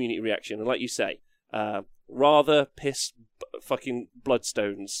community reaction. And like you say, rather piss fucking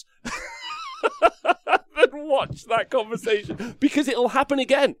bloodstones than watch that conversation, because it'll happen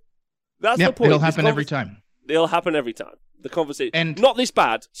again. That's the point. It'll happen every time. It'll happen every time. The conversation, and not this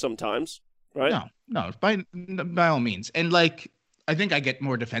bad sometimes, right? No, by all means. And like, I think I get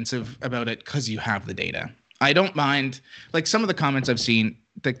more defensive about it because you have the data. I don't mind, like, some of the comments I've seen,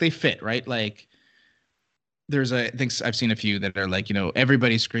 like, they fit, right? Like, I think I've seen a few that are like,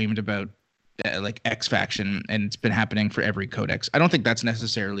 everybody screamed about like X faction, and it's been happening for every codex. I don't think that's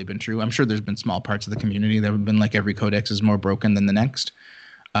necessarily been true. I'm sure there's been small parts of the community that have been like, every codex is more broken than the next.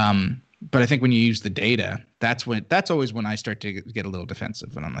 But I think when you use the data, that's always when I start to get a little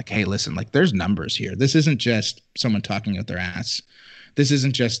defensive. And I'm like, hey, listen, like, there's numbers here. This isn't just someone talking out their ass. This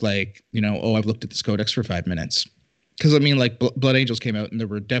isn't just like, I've looked at this codex for 5 minutes. Because, I mean, like, Blood Angels came out, and there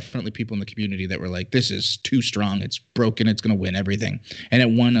were definitely people in the community that were like, this is too strong. It's broken. It's going to win everything. And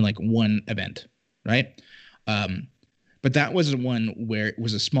it won in, like, one event, right? But that was one where it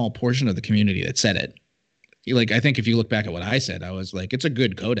was a small portion of the community that said it. Like, I think if you look back at what I said, I was like, it's a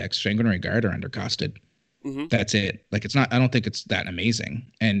good codex. Sanguinary Guard are undercosted. Mm-hmm. That's it. Like, it's not, I don't think it's that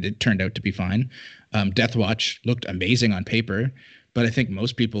amazing. And it turned out to be fine. Deathwatch looked amazing on paper. But I think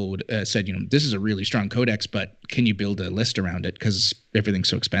most people would said, this is a really strong codex, but can you build a list around it because everything's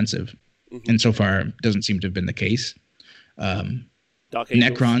so expensive? Mm-hmm. And so far, it doesn't seem to have been the case. Dark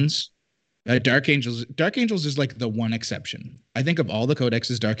Necrons, Dark Angels is like the one exception. I think of all the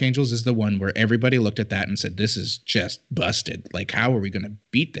codexes, Dark Angels is the one where everybody looked at that and said, this is just busted. Like, how are we going to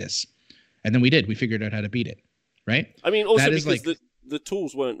beat this? And then we did. We figured out how to beat it, right? I mean, also because the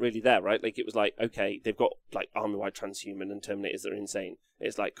tools weren't really there, right? Like, it was like, okay, they've got like army-wide transhuman and Terminators that are insane.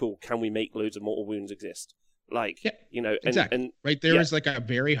 It's like, cool, can we make loads of mortal wounds exist? Like, Yeah, you know, exactly. and right there was like a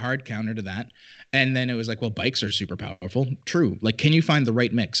very hard counter to that, and then it was like, well, bikes are super powerful. True. Like, can you find the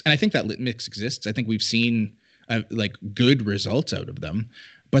right mix? And I think that mix exists. I think we've seen like good results out of them,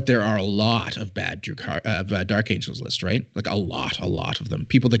 but there are a lot of bad Dark Angels list, right? Like a lot of them.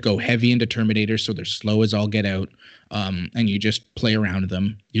 People that go heavy into Terminators, so they're slow as all get out, and you just play around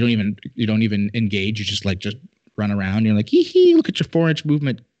them. You don't even engage. You just run around. You're like, hee, look at your 4-inch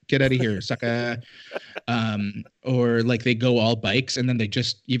movement. Get out of here, sucker. Or like they go all bikes, and then they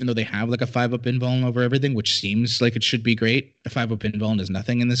just, even though they have like a 5-up invuln over everything, which seems like it should be great, a 5-up invuln is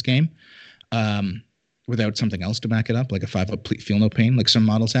nothing in this game. Without something else to back it up, like a 5-up feel no pain, like some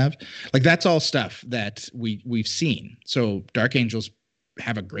models have. Like, that's all stuff that we've seen. So Dark Angels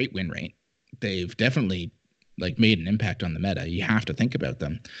have a great win rate. They've definitely like made an impact on the meta. You have to think about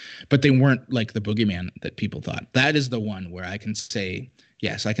them, but they weren't like the boogeyman that people thought. That is the one where I can say,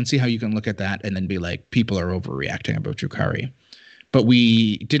 yes, I can see how you can look at that and then be like, people are overreacting about Drukhari. But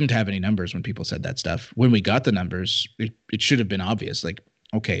we didn't have any numbers when people said that stuff. When we got the numbers, it should have been obvious. Like,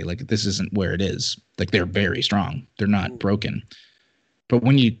 okay, like this isn't where it is. Like, they're very strong. They're not broken. But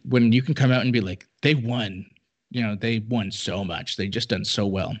when you can come out and be like, they won, you know, they won so much. They just done so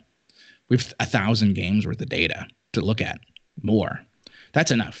well. We've 1,000 games worth of data to look at. More.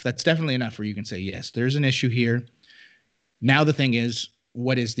 That's enough. That's definitely enough where you can say, yes, there's an issue here. Now the thing is,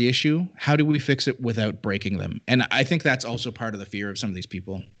 what is the issue? How do we fix it without breaking them? And I think that's also part of the fear of some of these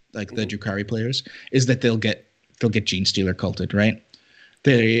people, like the Drukhari players, is that they'll get Gene Stealer culted, right?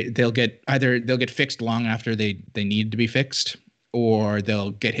 They'll get fixed long after they need to be fixed, or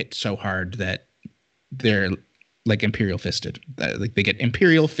they'll get hit so hard that they're like Imperial fisted. Like, they get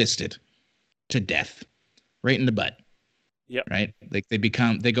Imperial fisted to death, right in the butt. Yep. Right. Like,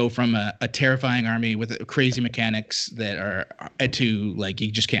 they go from a terrifying army with crazy mechanics that are to like,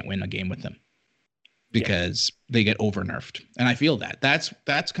 you just can't win a game with them because they get over nerfed. And I feel that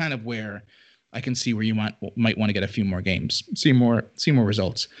that's kind of where I can see where you might want to get a few more games, see more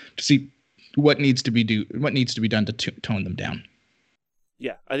results to see what needs to be done to tone them down.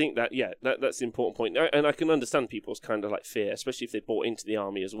 Yeah, I think that's the important point. And I can understand people's kind of like fear, especially if they bought into the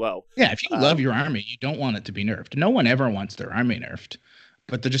army as well. Yeah, if you love your army, you don't want it to be nerfed. No one ever wants their army nerfed,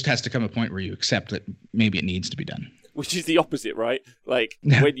 but there just has to come a point where you accept that maybe it needs to be done. Which is the opposite, right? Like,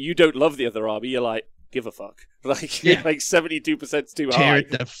 when you don't love the other army, you're like, give a fuck. Like, like 72% is too high. Tear it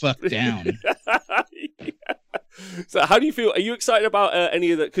the fuck down. So how do you feel? Are you excited about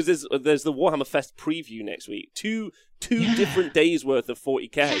any of the? Because there's the Warhammer Fest preview next week. Two different days worth of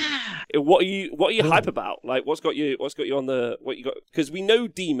 40k. What are you hype about? Like, what's got you on the what you got? Because we know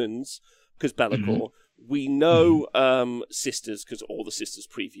demons because Be'lakor. We know Sisters because all the Sisters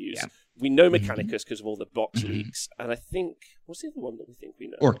previews. Yeah. We know Mechanicus because of all the box leaks. And I think, what's the other one that we think we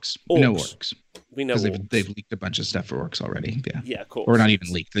know? Orcs. We know Orcs. We know because they've leaked a bunch of stuff for Orcs already. Yeah. Yeah, of course. Or not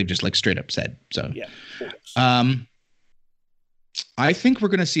even leaked. They've just like straight up said. So yeah. Orcs. I think we're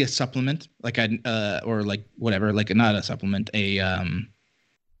gonna see a supplement, like or like whatever, like not a supplement, I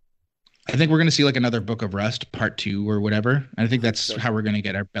think we're gonna see like another Book of Rust Part 2 or whatever. And I think that's how we're gonna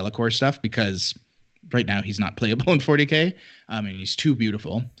get our Be'lakor stuff, because right now he's not playable in 40k. I mean, he's too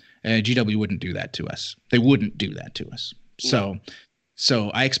beautiful. GW wouldn't do that to us. They wouldn't do that to us.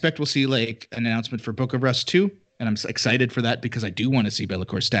 So I expect we'll see like an announcement for Book of Rust 2, and I'm excited for that because I do want to see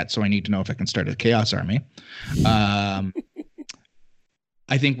Be'lakor stats. So I need to know if I can start a Chaos Army.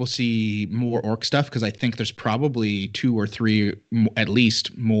 I think we'll see more Orc stuff because I think there's probably 2 or 3 at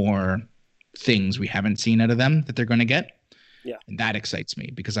least more things we haven't seen out of them that they're going to get. Yeah, and that excites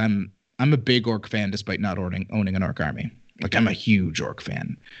me because I'm a big Orc fan despite not owning an Orc army. Like, I'm a huge Orc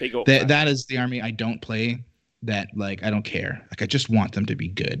fan. Big Orc fan. That is the army I don't play. That, like, I don't care. Like, I just want them to be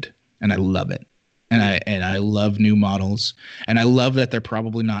good, and I love it. And I love new models, and I love that they're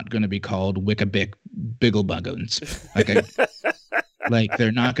probably not going to be called Wickabick Bigglebuggins. Like,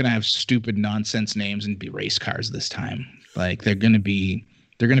 they're not going to have stupid nonsense names and be race cars this time. Like, they're going to be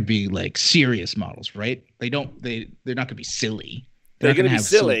like serious models, right? They're not going to be silly. They're going to be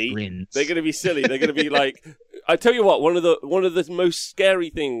silly. They're going to be silly. They're going to be like, I tell you what, one of the most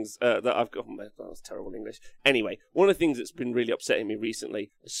scary things that I've got. Oh, that was terrible English. Anyway, one of the things that's been really upsetting me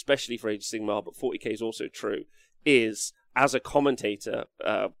recently, especially for Age of Sigmar, but 40k is also true, is as a commentator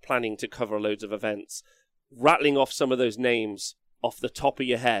planning to cover loads of events, rattling off some of those names off the top of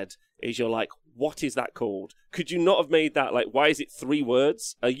your head is you're like, what is that called? Could you not have made that, like, why is it 3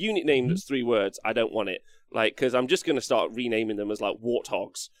 words? A unit name that's 3 words, I don't want it. Like, because I'm just going to start renaming them as, like,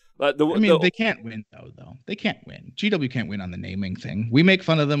 warthogs. Like I mean, they can't win though. They can't win. GW can't win on the naming thing. We make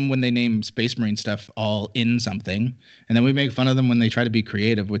fun of them when they name Space Marine stuff all in something, and then we make fun of them when they try to be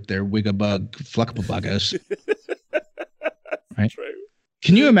creative with their Wigabug Fluckabuggas. Right? True.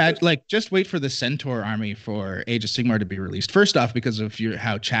 Can you imagine? Like, just wait for the Centaur army for Age of Sigmar to be released. First off, because of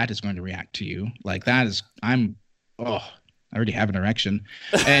how chat is going to react to you. Like that is, I already have an erection.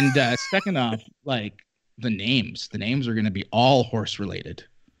 And second off, like the names are going to be all horse related.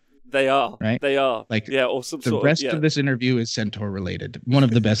 They are. Right? They are. Like, yeah, or some the sort rest of of this interview is Centaur related. One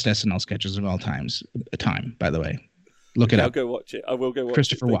of the best SNL sketches of all time, by the way. Look it up. I'll go watch it. I will go watch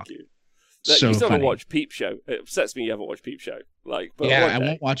Christopher it. Walken. Thank you. So you still funny. haven't watched Peep Show. It upsets me you haven't watched Peep Show. Like, but Yeah, I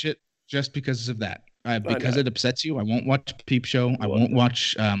won't watch it just because of that. Because it upsets you. I won't watch Peep Show. I won't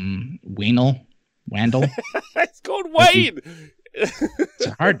watch Wandle. It's called Wayne. It's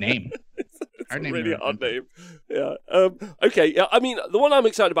a hard name. It's a really odd name. Yeah. Okay. Yeah. I mean, the one I'm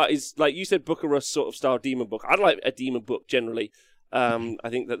excited about is, like you said, Bucharest sort of style demon book. I'd like a demon book generally. I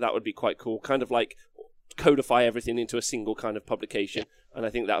think that would be quite cool. Kind of like codify everything into a single kind of publication, and I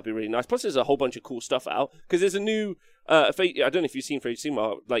think that would be really nice. Plus, there's a whole bunch of cool stuff out because there's a new. I don't know if you've seen for Age of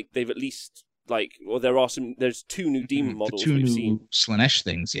Sigmar, like they've at least. There's 2 new demon models. The 2 new Slaanesh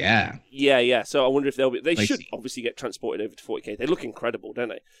things, yeah. Yeah. So I wonder if they Spicy. should obviously get transported over to 40k. They look incredible, don't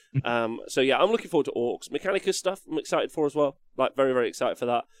they? So yeah, I'm looking forward to Orcs. Mechanicus stuff, I'm excited for as well. Like very, very excited for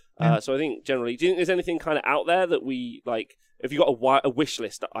that. Yeah. So I think generally, do you think there's anything kind of out there that we like? If you got a wish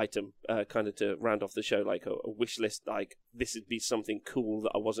list item, kind of to round off the show, like a wish list, like this would be something cool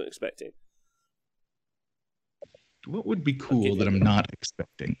that I wasn't expecting. What would be cool that I'm not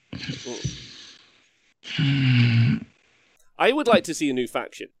expecting? I would like to see a new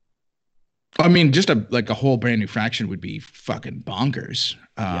faction. I mean, just a whole brand new faction would be fucking bonkers.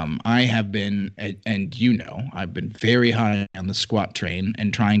 I have been, and I've been very high on the squat train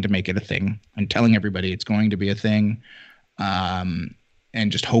and trying to make it a thing and telling everybody it's going to be a thing, and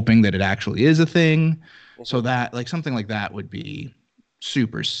just hoping that it actually is a thing. So that, like, something like that would be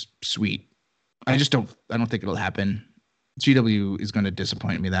super sweet. I don't think it'll happen. GW is going to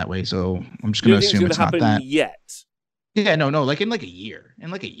disappoint me that way, so I'm just going to assume it's not that yet. Yeah, no, like in like a year. In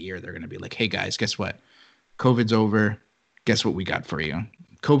like a year, they're going to be like, "Hey guys, guess what? COVID's over. Guess what we got for you?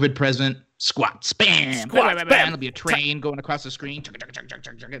 COVID present, squat, spam, Squat, bam. spam. There'll be a train going across the screen,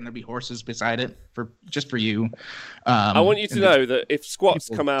 and there'll be horses beside it just for you." I want you to know that if squats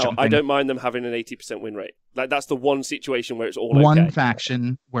people come out, jumping. I don't mind them having an 80% win rate. Like that's the one situation where it's all One okay.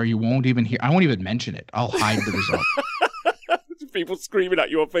 faction where you won't even hear. I won't even mention it. I'll hide the result. People screaming at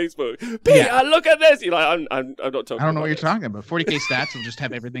you on Facebook. Peter, look at this. You're like, I'm not talking. I don't know what you're this. talking about. 40k stats will just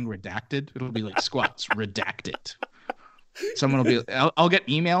have everything redacted. It'll be like squats redacted. Someone will be. I'll get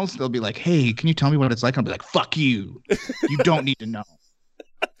emails. They'll be like, "Hey, can you tell me what it's like?" I'll be like, "Fuck you. You don't need to know."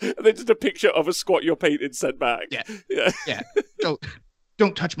 And then just a picture of a squat you're painted sent back. Yeah.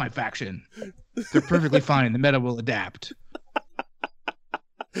 Don't touch my faction. They're perfectly fine. The meta will adapt.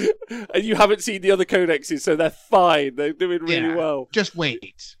 And you haven't seen the other codexes, so they're fine. They're doing really well. Just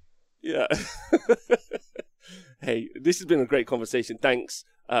wait. Yeah. Hey, this has been a great conversation. Thanks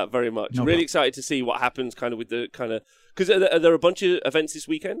very much. No really problem. excited to see what happens kind of with the kind of... Because are there a bunch of events this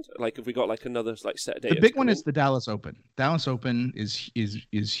weekend? Like, have we got like another like set of dates? The big one is the Dallas Open. Dallas Open is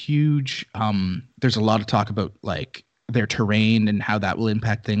huge. There's a lot of talk about like their terrain and how that will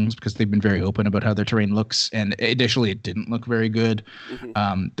impact things because they've been very open about how their terrain looks. And initially it didn't look very good.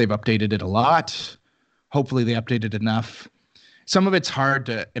 Mm-hmm. They've updated it a lot. Hopefully they updated enough. Some of it's hard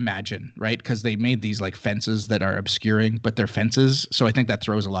to imagine, right? Because they made these like fences that are obscuring, but they're fences. So I think that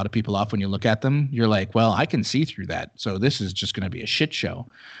throws a lot of people off when you look at them. You're like, well, I can see through that. So this is just going to be a shit show.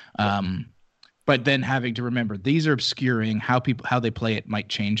 But then having to remember these are obscuring how they play it might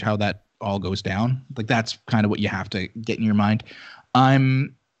change how that all goes down. Like that's kind of what you have to get in your mind.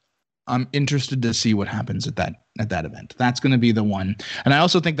 I'm interested to see what happens at that event. That's going to be the one. And I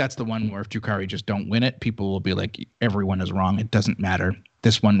also think that's the one where if Drukhari just don't win it, people will be like, everyone is wrong. It doesn't matter.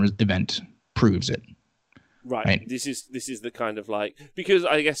 This one event proves it. Right. This is the kind of like, because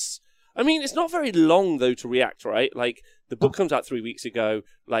I guess, I mean, it's not very long though to react, right? Like the book comes out 3 weeks ago,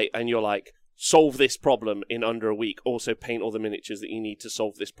 like, and you're like, solve this problem in under a week. Also paint all the miniatures that you need to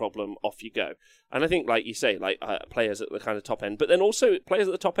solve this problem. Off you go. And I think, like you say, like players at the kind of top end, but then also players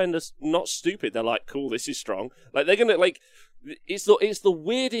at the top end are not stupid. They're like, cool, this is strong. Like they're gonna like, it's the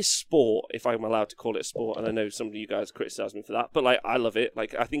weirdest sport, if I'm allowed to call it a sport. And I know some of you guys criticize me for that, but like I love it.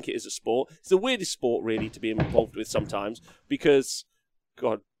 Like I think it is a sport. It's the weirdest sport really to be involved with sometimes because,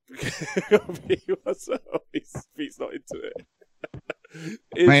 God, his feet's not into it.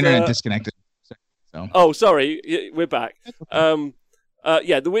 My internet disconnected. So. Oh, sorry, we're back.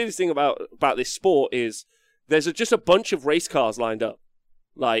 Yeah, the weirdest thing about this sport is there's just a bunch of race cars lined up.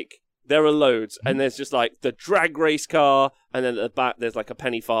 Like, there are loads, and there's just like the drag race car, and then at the back there's like a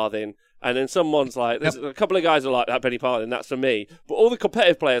penny farthing, and then someone's like, there's a couple of guys are like, that penny farthing, that's for me. But all the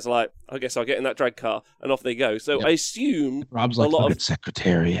competitive players are like, I guess I'll get in that drag car, and off they go. So I assume Rob's like, look at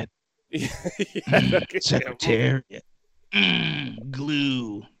Secretariat. Secretariat.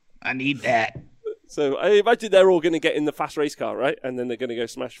 Glue. I need that. So I imagine they're all going to get in the fast race car, right? And then they're going to go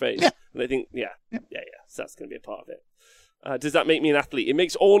smash face. Yeah. And they think, yeah. So that's going to be a part of it. Does that make me an athlete? It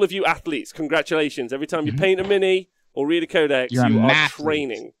makes all of you athletes. Congratulations. Every time you paint a mini or read a codex, you are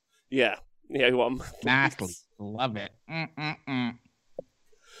training. Yeah. Yeah, you are. Athlete. Love it.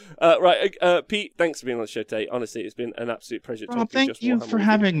 Right. Pete, thanks for being on the show today. Honestly, it's been an absolute pleasure talking to you. Thank you for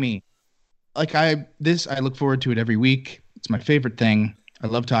having me. Like I look forward to it every week. It's my favorite thing. I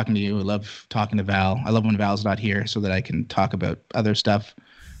love talking to you. I love talking to Val. I love when Val's not here so that I can talk about other stuff,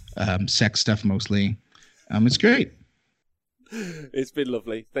 sex stuff mostly. It's great. It's been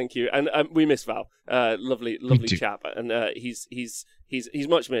lovely. Thank you. And we miss Val. Lovely chap. And he's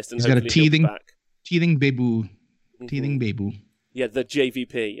much missed. And he's got a teething baby. Mm-hmm. Teething baby. Yeah, the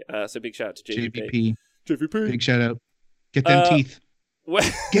JVP. So big shout out to JVP. JVP. Big shout out. Get them teeth.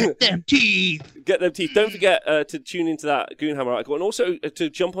 Get them teeth. Get them teeth. Don't forget to tune into that Goonhammer article, and also to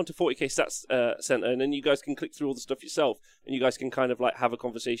jump onto 40k Stats Center, and then you guys can click through all the stuff yourself, and you guys can kind of like have a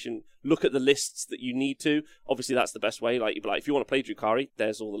conversation, look at the lists that you need to. Obviously, that's the best way. Like if you want to play Drukhari,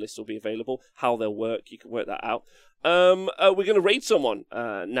 there's all the lists will be available. How they'll work, you can work that out. We're going to raid someone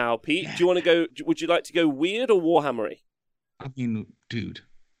now, Pete. Do you want to go? Would you like to go weird or Warhammery? I mean, dude.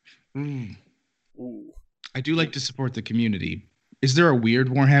 Ooh. I do like to support the community. Is there a weird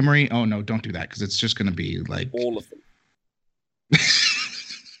Warhammery? Oh, no, don't do that, because it's just going to be like... all of them.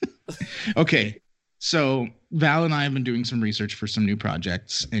 Okay, so Val and I have been doing some research for some new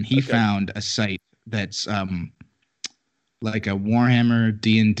projects, and he found a site that's like a Warhammer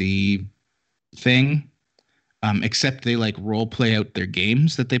D&D thing, except they like role play out their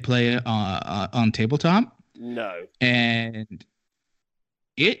games that they play on tabletop. No. And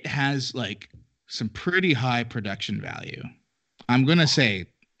it has like some pretty high production value. I'm going to say,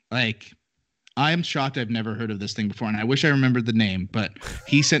 like, I'm shocked I've never heard of this thing before, and I wish I remembered the name, but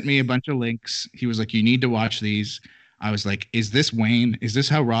he sent me a bunch of links. He was like, you need to watch these. I was like, is this Wayne? Is this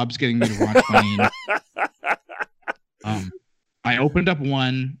how Rob's getting me to watch Wayne? I opened up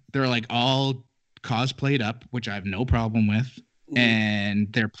one. They're like all cosplayed up, which I have no problem with.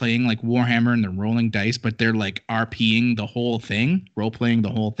 And they're playing like Warhammer and they're rolling dice, but they're like RPing the whole thing, role-playing the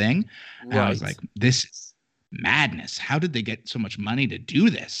whole thing. Right. And I was like, this is madness. How did they get so much money to do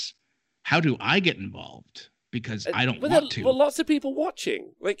this? How do I get involved? Because I don't want to. Well, lots of people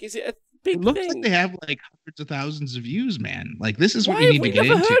watching. Like, is it a big thing? It looks like they have like hundreds of thousands of views, man. Like, this is what you need to get into.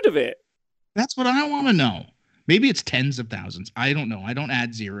 Why have we never heard of it? That's what I want to know. Maybe it's tens of thousands. I don't know. I don't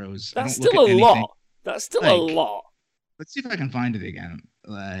add zeros. That's still a lot. That's still a lot. Let's see if I can find it again.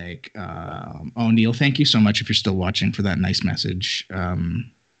 Like, Neil, thank you so much if you're still watching for that nice message.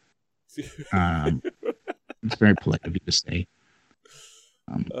 It's very polite of you to say.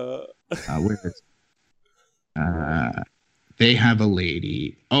 Where is they have a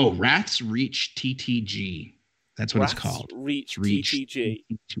lady. Oh, Rats Reach TTG. That's what it's called. Reach TTG.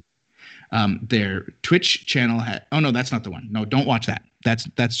 Their Twitch channel had. Oh no, that's not the one. No, don't watch that.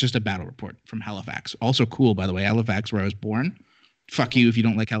 That's just a battle report from Halifax. Also cool, by the way. Halifax, where I was born. Fuck you if you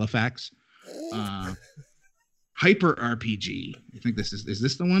don't like Halifax. Hyper RPG. I think this is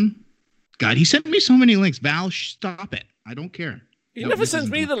this the one? God, he sent me so many links. Val, stop it. I don't care. He never sends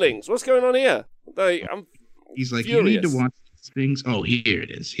me the links. What's going on here? He's like, furious. You need to watch these things. Oh, here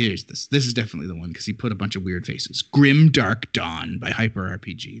it is. Here's this. This is definitely the one because he put a bunch of weird faces. Grim Dark Dawn by Hyper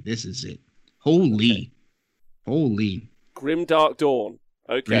RPG. This is it. Holy. Grim Dark Dawn.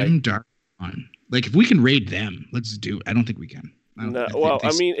 Okay. Grim Dark Dawn. Like, if we can raid them, let's do it. I don't think we can. No. Well,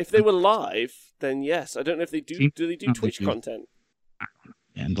 I mean, if they were live, then yes. I don't know if they do. Do they do Twitch content? I don't know.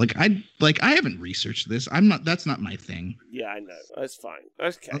 And I haven't researched this. That's not my thing. Yeah, I know. That's fine.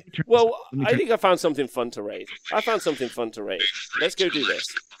 Okay. Well, I think I found something fun to raid. Let's go do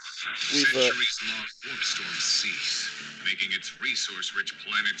this. Making its resource-rich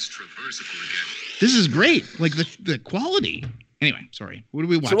planets traversable again. This is great. Like the quality. Anyway, sorry. What are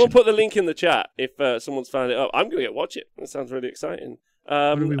we watching? Someone put the link in the chat if someone's found it up. I'm going to watch it. That sounds really exciting.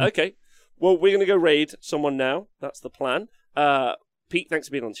 Okay. Well, we're going to go raid someone now. That's the plan. Pete, thanks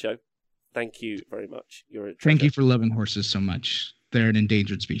for being on the show. Thank you very much. You're a treasure. Thank you for loving horses so much. They're an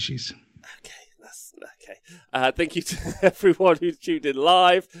endangered species. Okay, that's Okay. Thank you to everyone who's tuned in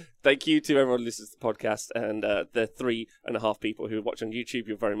live. Thank you to everyone who listens to the podcast, and the 3.5 people who watch on YouTube.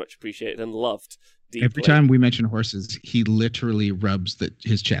 You're very much appreciated and loved deeply. Every time we mention horses, he literally rubs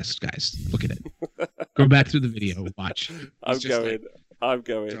his chest, guys. Look at it. Go back through the video. Watch. I'm It's just going. like, I'm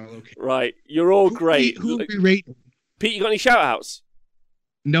going. it's all okay. Right. You're all great. Who are we rating? Pete, you got any shout-outs?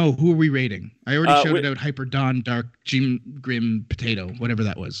 No, who are we rating? I already shouted we- out Hyper Dawn Dark Jim Grim Potato, whatever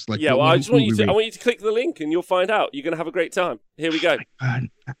that was. Like, Yeah, who- well, I who just want are you we to. I rating? want you to click the link, and you'll find out. You're going to have a great time. Here we go. Is It's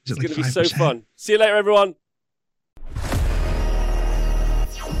it going like to be so 5%? fun. See you later, everyone.